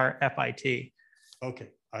 P-A-R-F-I-T. Okay,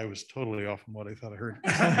 I was totally off from what I thought I heard.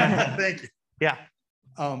 Thank you. Yeah.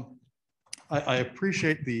 I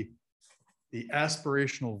appreciate the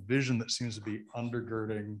aspirational vision that seems to be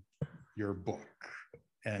undergirding your book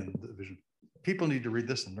and the vision. People need to read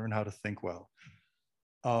this and learn how to think well.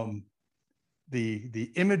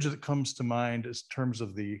 The image that comes to mind in terms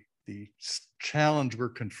of the challenge we're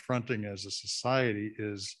confronting as a society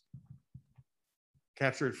is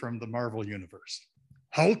captured from the Marvel universe.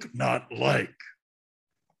 Hulk not like,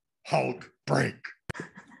 Hulk break.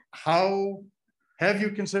 How have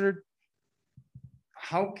you considered,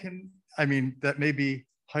 how can, I mean, that may be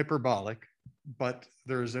hyperbolic, but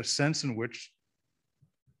there is a sense in which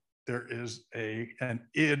there is an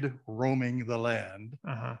id roaming the land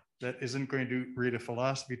that isn't going to read a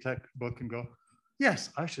philosophy textbook and go,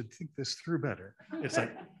 yes, I should think this through better. It's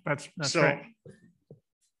like, that's so right.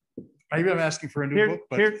 Maybe I'm asking for a new book,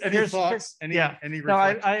 but any thoughts? Any reflections? No,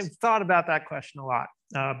 I've thought about that question a lot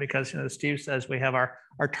because, you know, Steve says we have our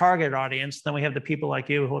target audience, then we have the people like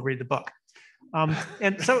you who will read the book.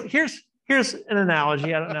 And so here's an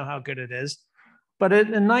analogy. I don't know how good it is, but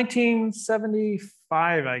in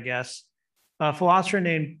 1975, I guess, a philosopher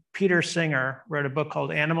named Peter Singer wrote a book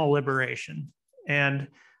called Animal Liberation. And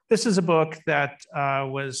this is a book that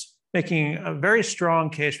was making a very strong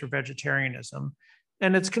case for vegetarianism.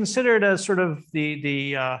 And it's considered as sort of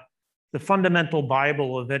the fundamental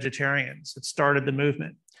Bible of vegetarians. It started the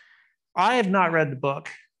movement. I have not read the book.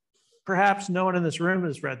 Perhaps no one in this room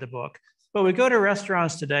has read the book, but we go to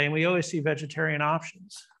restaurants today and we always see vegetarian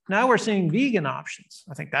options. Now we're seeing vegan options.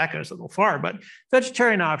 I think that goes a little far, but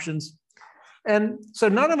vegetarian options. And so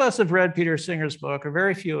none of us have read Peter Singer's book, or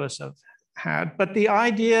very few of us have had, but the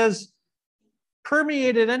ideas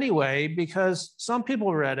permeated anyway because some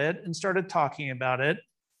people read it and started talking about it.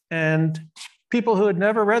 And people who had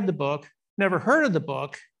never read the book, never heard of the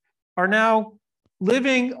book, are now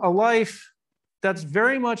living a life that's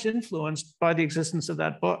very much influenced by the existence of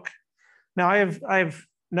that book. Now, I have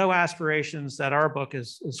no aspirations that our book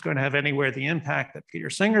is going to have anywhere the impact that Peter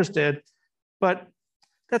Singer's did, but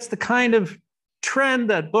that's the kind of trend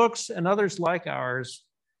that books and others like ours,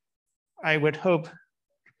 I would hope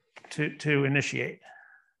to initiate.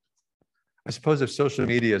 I suppose if social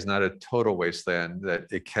media is not a total wasteland, that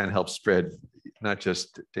it can help spread not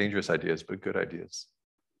just dangerous ideas, but good ideas.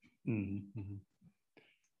 Mm-hmm.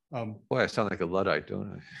 Boy, I sound like a Luddite,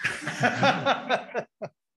 don't I?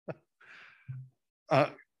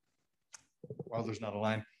 While there's not a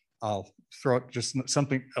line, I'll throw out just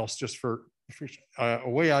something else just for a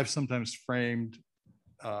way I've sometimes framed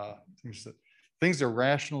things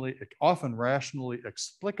are often rationally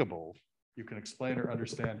explicable. You can explain or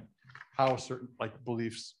understand how certain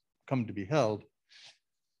beliefs come to be held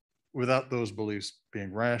without those beliefs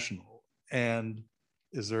being rational. And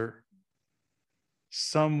is there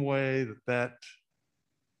some way that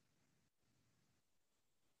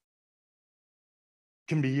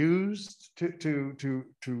can be used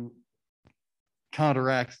to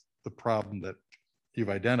counteract the problem that you've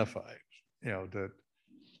identified? You know, that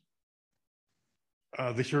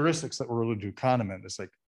the heuristics that were alluded to Kahneman is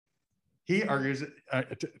like, he argues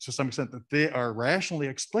to some extent that they are rationally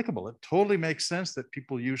explicable. It totally makes sense that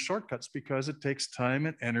people use shortcuts because it takes time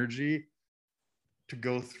and energy to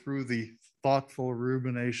go through the thoughtful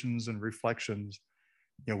ruminations and reflections.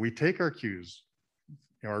 You know, we take our cues.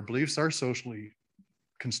 You know, our beliefs are socially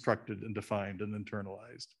constructed and defined and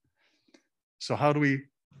internalized. So how do we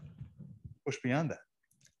push beyond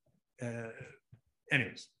that?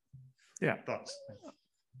 Anyways, yeah. Thoughts?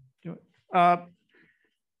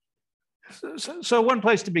 So one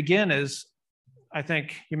place to begin is, I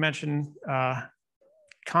think you mentioned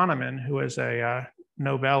Kahneman, who is a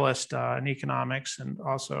Nobelist in economics and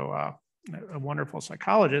also a wonderful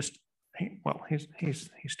psychologist. He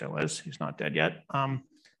still is. He's not dead yet.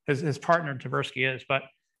 His partner Tversky is, but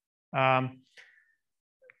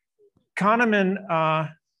Kahneman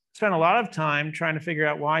spent a lot of time trying to figure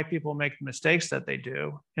out why people make the mistakes that they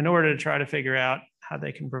do in order to try to figure out how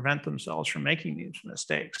they can prevent themselves from making these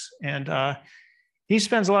mistakes. And he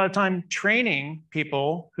spends a lot of time training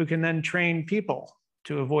people who can then train people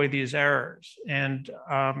to avoid these errors. And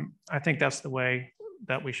I think that's the way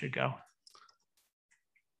that we should go.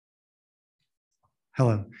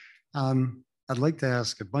 Hello. I'd like to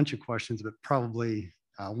ask a bunch of questions, but probably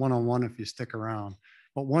one-on-one if you stick around.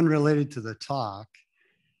 But one related to the talk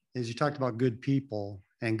is you talked about good people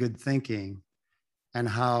and good thinking and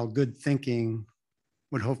how good thinking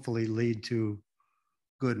would hopefully lead to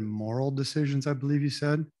good moral decisions, I believe you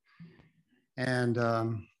said. And,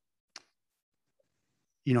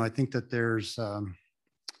 you know, I think that there's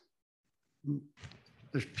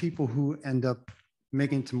people who end up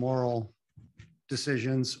making moral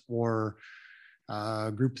decisions or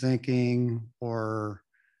group thinking or,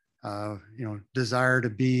 you know, desire to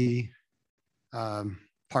be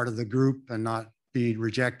part of the group and not be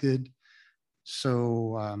rejected.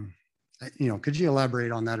 So, you know, could you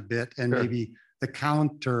elaborate on that a bit and Sure. maybe the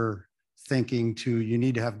counter thinking to you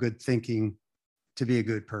need to have good thinking to be a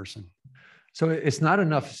good person? So it's not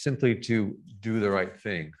enough simply to do the right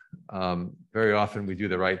thing. Very often we do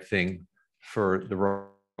the right thing for the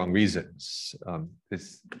wrong reasons.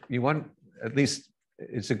 You want, at least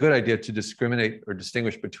it's a good idea to discriminate or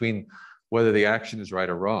distinguish between whether the action is right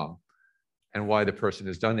or wrong and why the person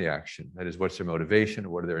has done the action. That is, what's their motivation or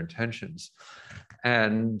what are their intentions?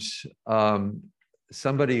 And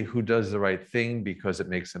somebody who does the right thing because it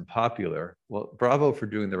makes them popular, well, bravo for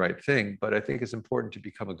doing the right thing, but I think it's important to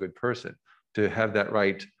become a good person, to have that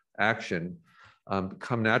right action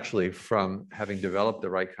come naturally from having developed the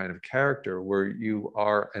right kind of character where you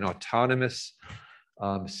are an autonomous,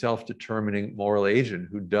 self-determining moral agent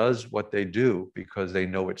who does what they do because they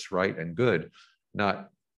know it's right and good, not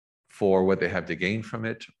for what they have to gain from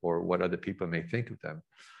it or what other people may think of them.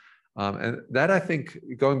 And that, I think,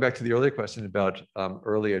 going back to the earlier question about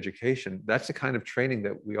early education, that's the kind of training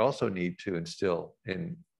that we also need to instill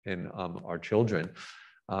in our children,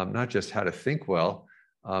 not just how to think well,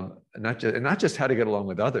 not just how to get along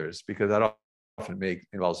with others, because that often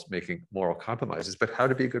involves making moral compromises, but how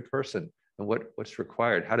to be a good person and what's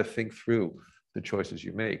required, how to think through the choices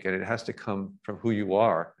you make. And it has to come from who you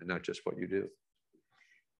are and not just what you do.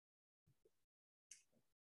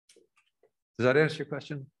 Does that answer your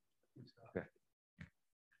question? Okay.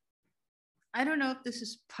 I don't know if this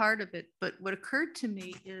is part of it, but what occurred to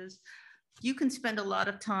me is you can spend a lot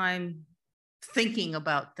of time thinking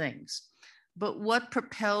about things, but what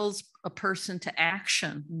propels a person to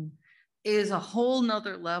action is a whole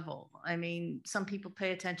nother level. I mean, some people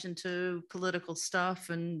pay attention to political stuff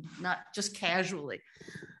and not just casually.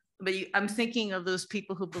 But I'm thinking of those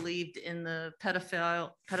people who believed in the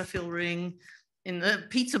pedophile ring in the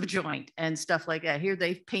pizza joint and stuff like that. Here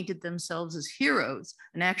they've painted themselves as heroes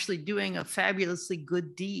and actually doing a fabulously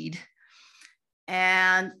good deed.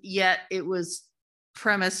 And yet it was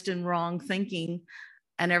premised in wrong thinking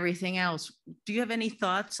and everything else. Do you have any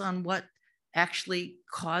thoughts on what actually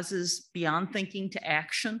causes beyond thinking to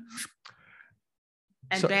action?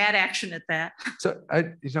 And bad action at that. So,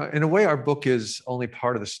 in a way, our book is only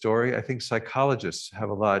part of the story. I think psychologists have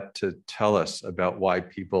a lot to tell us about why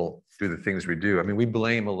people do the things we do. I mean, we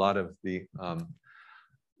blame a lot of the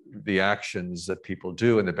actions that people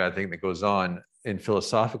do and the bad thing that goes on in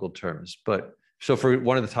philosophical terms. But so for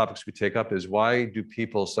one of the topics we take up is, why do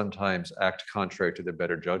people sometimes act contrary to their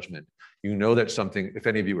better judgment? You know that something, if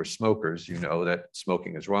any of you are smokers, you know that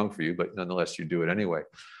smoking is wrong for you, but nonetheless, you do it anyway.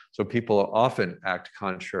 So people often act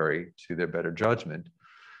contrary to their better judgment.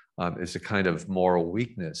 It's a kind of moral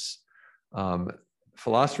weakness.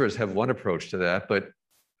 Philosophers have one approach to that, but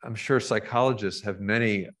I'm sure psychologists have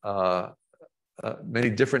many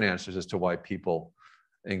different answers as to why people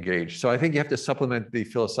engage. So I think you have to supplement the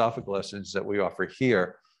philosophical lessons that we offer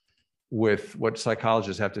here with what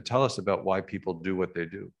psychologists have to tell us about why people do what they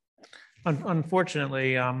do.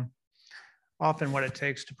 Unfortunately, often what it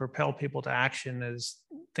takes to propel people to action is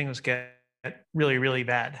things get really, really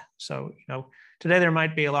bad. So, today there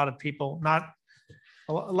might be a lot of people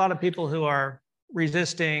who are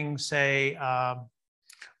resisting, say,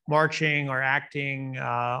 marching or acting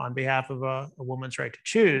on behalf of a woman's right to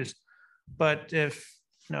choose. But if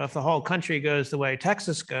the whole country goes the way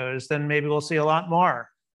Texas goes, then maybe we'll see a lot more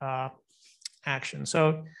action.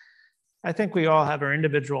 So I think we all have our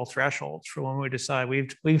individual thresholds for when we decide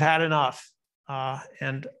we've had enough.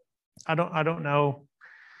 And I don't know.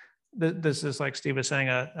 This is, like Steve was saying,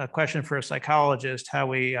 a question for a psychologist, how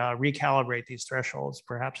we recalibrate these thresholds,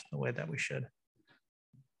 perhaps in the way that we should.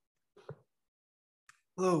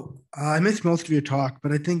 Hello, I missed most of your talk,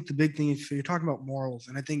 but I think the big thing is, so you're talking about morals,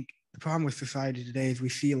 and I think the problem with society today is we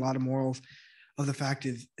see a lot of morals of the fact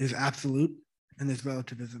is absolute and there's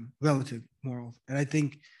relative morals. And I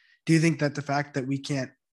think, do you think that the fact that we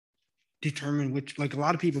can't determine which, like a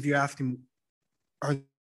lot of people, if you ask them, are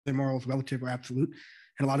their morals relative or absolute?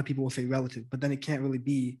 And a lot of people will say relative, but then it can't really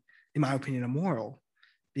be, in my opinion, a moral,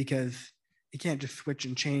 because you can't just switch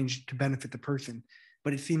and change to benefit the person.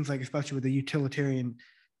 But it seems like, especially with a utilitarian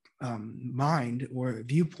mind or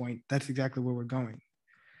viewpoint, that's exactly where we're going.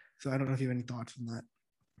 So I don't know if you have any thoughts on that.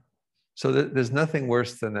 So there's nothing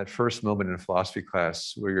worse than that first moment in a philosophy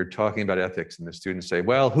class where you're talking about ethics and the students say,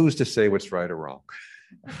 well, who's to say what's right or wrong?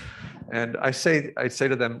 And I say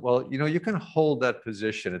to them, well, you can hold that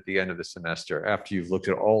position at the end of the semester after you've looked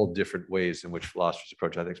at all different ways in which philosophers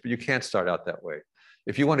approach ethics, but you can't start out that way.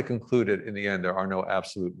 If you want to conclude it in the end, there are no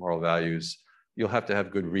absolute moral values, you'll have to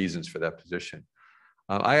have good reasons for that position.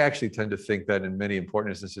 I actually tend to think that in many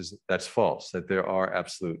important instances, that's false, that there are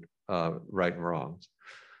absolute right and wrongs.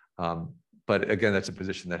 But again, that's a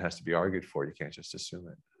position that has to be argued for. You can't just assume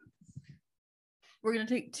it. We're going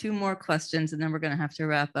to take two more questions and then we're going to have to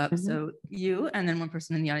wrap up. Mm-hmm. So you and then one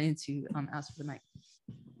person in the audience who asked for the mic.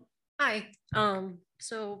 Hi.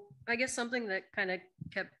 So I guess something that kind of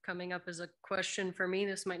kept coming up as a question for me,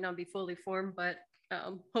 this might not be fully formed, but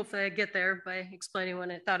hopefully I get there by explaining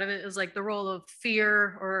when I thought of it, is like the role of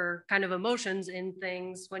fear or kind of emotions in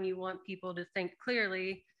things when you want people to think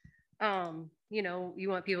clearly. You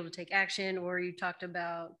want people to take action, or you talked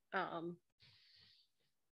about how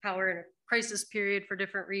we're in a crisis period for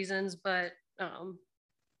different reasons, but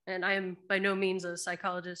and I am by no means a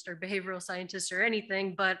psychologist or behavioral scientist or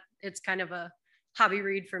anything, but it's kind of a hobby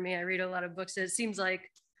read for me. I read a lot of books. It seems like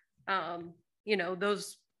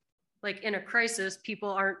those, like in a crisis, people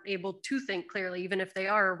aren't able to think clearly, even if they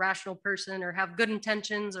are a rational person or have good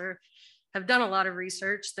intentions or have done a lot of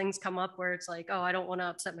research. Things come up where it's like, oh, I don't want to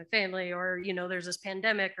upset my family, or, there's this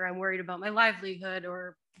pandemic, or I'm worried about my livelihood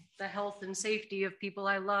or the health and safety of people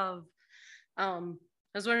I love. I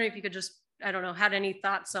was wondering if you could just, had any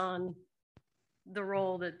thoughts on the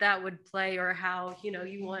role that would play, or how,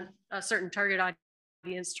 you want a certain target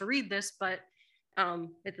audience to read this, but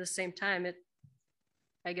at the same time, it,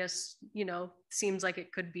 I guess, seems like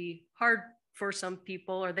it could be hard for some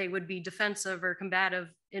people, or they would be defensive or combative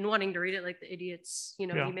in wanting to read it, like the idiots,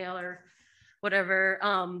 email or whatever,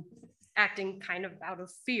 acting kind of out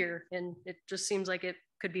of fear. And it just seems like it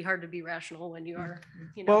could be hard to be rational when you are,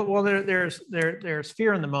 Well, there's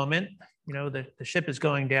fear in the moment, you know, the ship is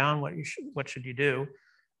going down, what should you do?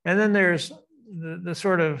 And then there's the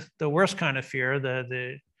sort of the worst kind of fear,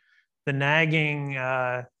 the nagging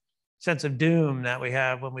sense of doom that we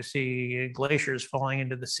have when we see glaciers falling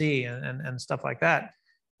into the sea and stuff like that.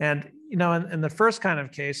 And, you know, in the first kind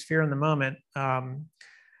of case, fear in the moment,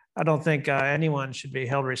 I don't think anyone should be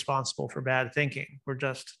held responsible for bad thinking.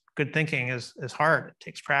 Good thinking is hard. It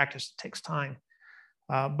takes practice, it takes time.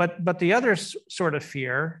 But the other sort of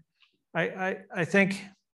fear, I think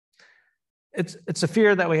it's a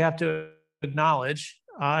fear that we have to acknowledge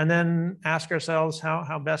and then ask ourselves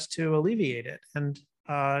how best to alleviate it and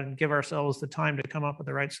give ourselves the time to come up with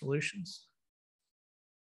the right solutions.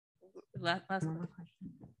 Last question.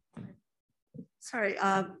 Sorry,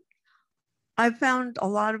 I've found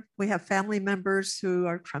we have family members who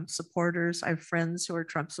are Trump supporters. I have friends who are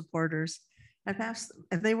Trump supporters. I've asked them,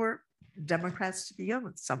 and they were Democrats to begin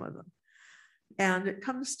with, some of them. And it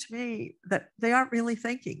comes to me that they aren't really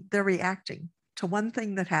thinking, they're reacting to one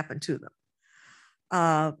thing that happened to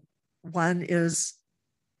them. One is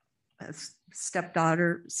a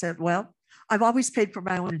stepdaughter said, well, I've always paid for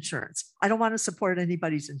my own insurance. I don't want to support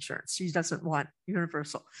anybody's insurance. She doesn't want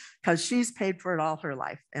universal because she's paid for it all her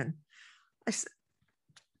life. And I said,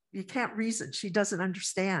 you can't reason. She doesn't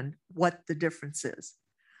understand what the difference is.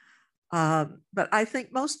 But I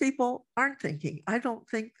think most people aren't thinking. I don't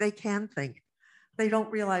think they can think. They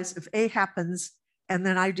don't realize if A happens and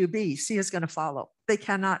then I do B, C is going to follow. They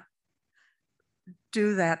cannot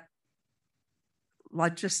do that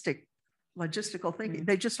logistical thinking.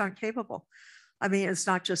 They just aren't capable. I mean, it's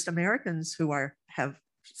not just Americans who have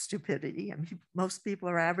stupidity. I mean, most people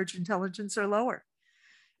are average intelligence or lower.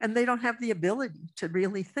 And they don't have the ability to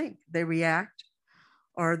really think. They react,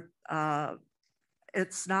 or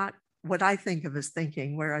it's not what I think of as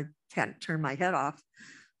thinking, where I can't turn my head off.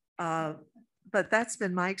 But that's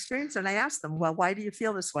been my experience. And I asked them, well, why do you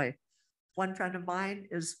feel this way? One friend of mine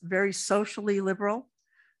is very socially liberal.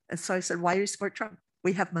 And so I said, why do you support Trump?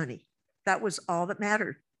 We have money. That was all that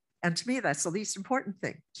mattered. And to me, that's the least important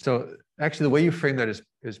thing. So actually, the way you frame that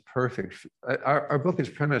is perfect. Our book is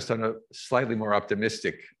premised on a slightly more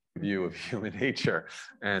optimistic view of human nature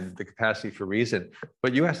and the capacity for reason.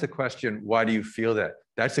 But you asked the question, why do you feel that?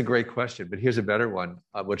 That's a great question. But here's a better one,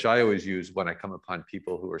 which I always use when I come upon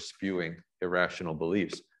people who are spewing irrational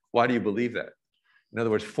beliefs. Why do you believe that? In other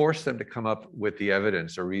words, force them to come up with the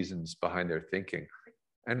evidence or reasons behind their thinking.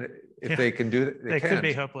 And if they can do it, they could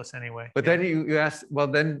be hopeless anyway. But then you ask, well,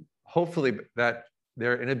 then hopefully that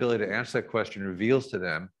their inability to answer that question reveals to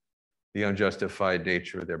them the unjustified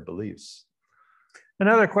nature of their beliefs.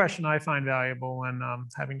 Another question I find valuable when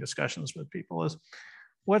having discussions with people is,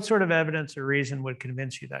 what sort of evidence or reason would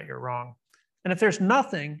convince you that you're wrong? And if there's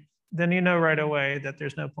nothing, then you know right away that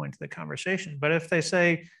there's no point to the conversation. But if they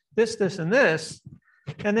say this, this, and this,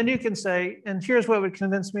 and then you can say, and here's what would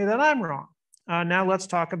convince me that I'm wrong. Now let's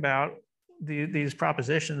talk about these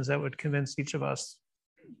propositions that would convince each of us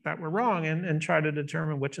that we're wrong and try to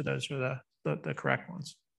determine which of those are the correct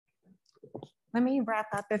ones. Let me wrap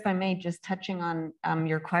up, if I may, just touching on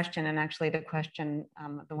your question and actually the question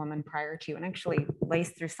of the woman prior to you, and actually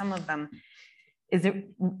lace through some of them. Is it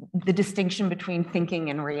the distinction between thinking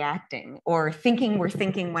and reacting, or thinking we're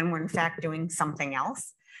thinking when we're in fact doing something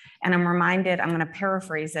else? And I'm reminded, I'm going to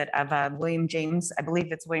paraphrase it, of William James. I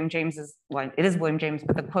believe it's William James's, well, it is William James,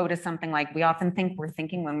 but the quote is something like, we often think we're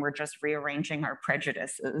thinking when we're just rearranging our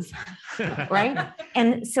prejudices, right?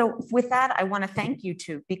 And so with that, I want to thank you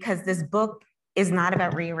two, because this book is not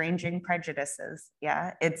about rearranging prejudices.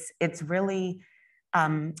 Yeah, it's really,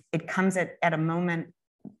 it comes at a moment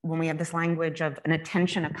when we have this language of an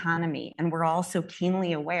attention economy, and we're also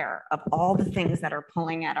keenly aware of all the things that are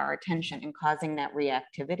pulling at our attention and causing that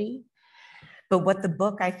reactivity. But what the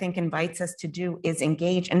book, I think, invites us to do is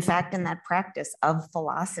engage, in fact, in that practice of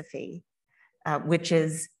philosophy, which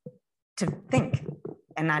is to think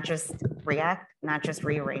and not just react, not just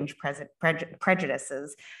rearrange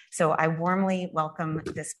prejudices. So I warmly welcome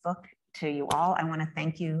this book to you all. I want to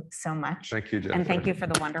thank you so much. Thank you, Jennifer. And thank you for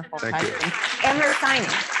the wonderful Thank questions. you. And they're signing.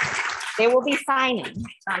 They will be signing.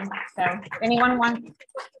 So anyone want?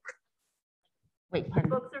 Wait, pardon.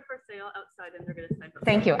 Books are for sale outside, and they're going to sign books.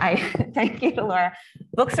 Thank you. Thank you, Laura.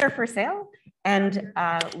 Books are for sale, and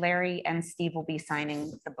Larry and Steve will be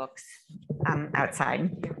signing the books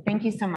outside. Thank you so much.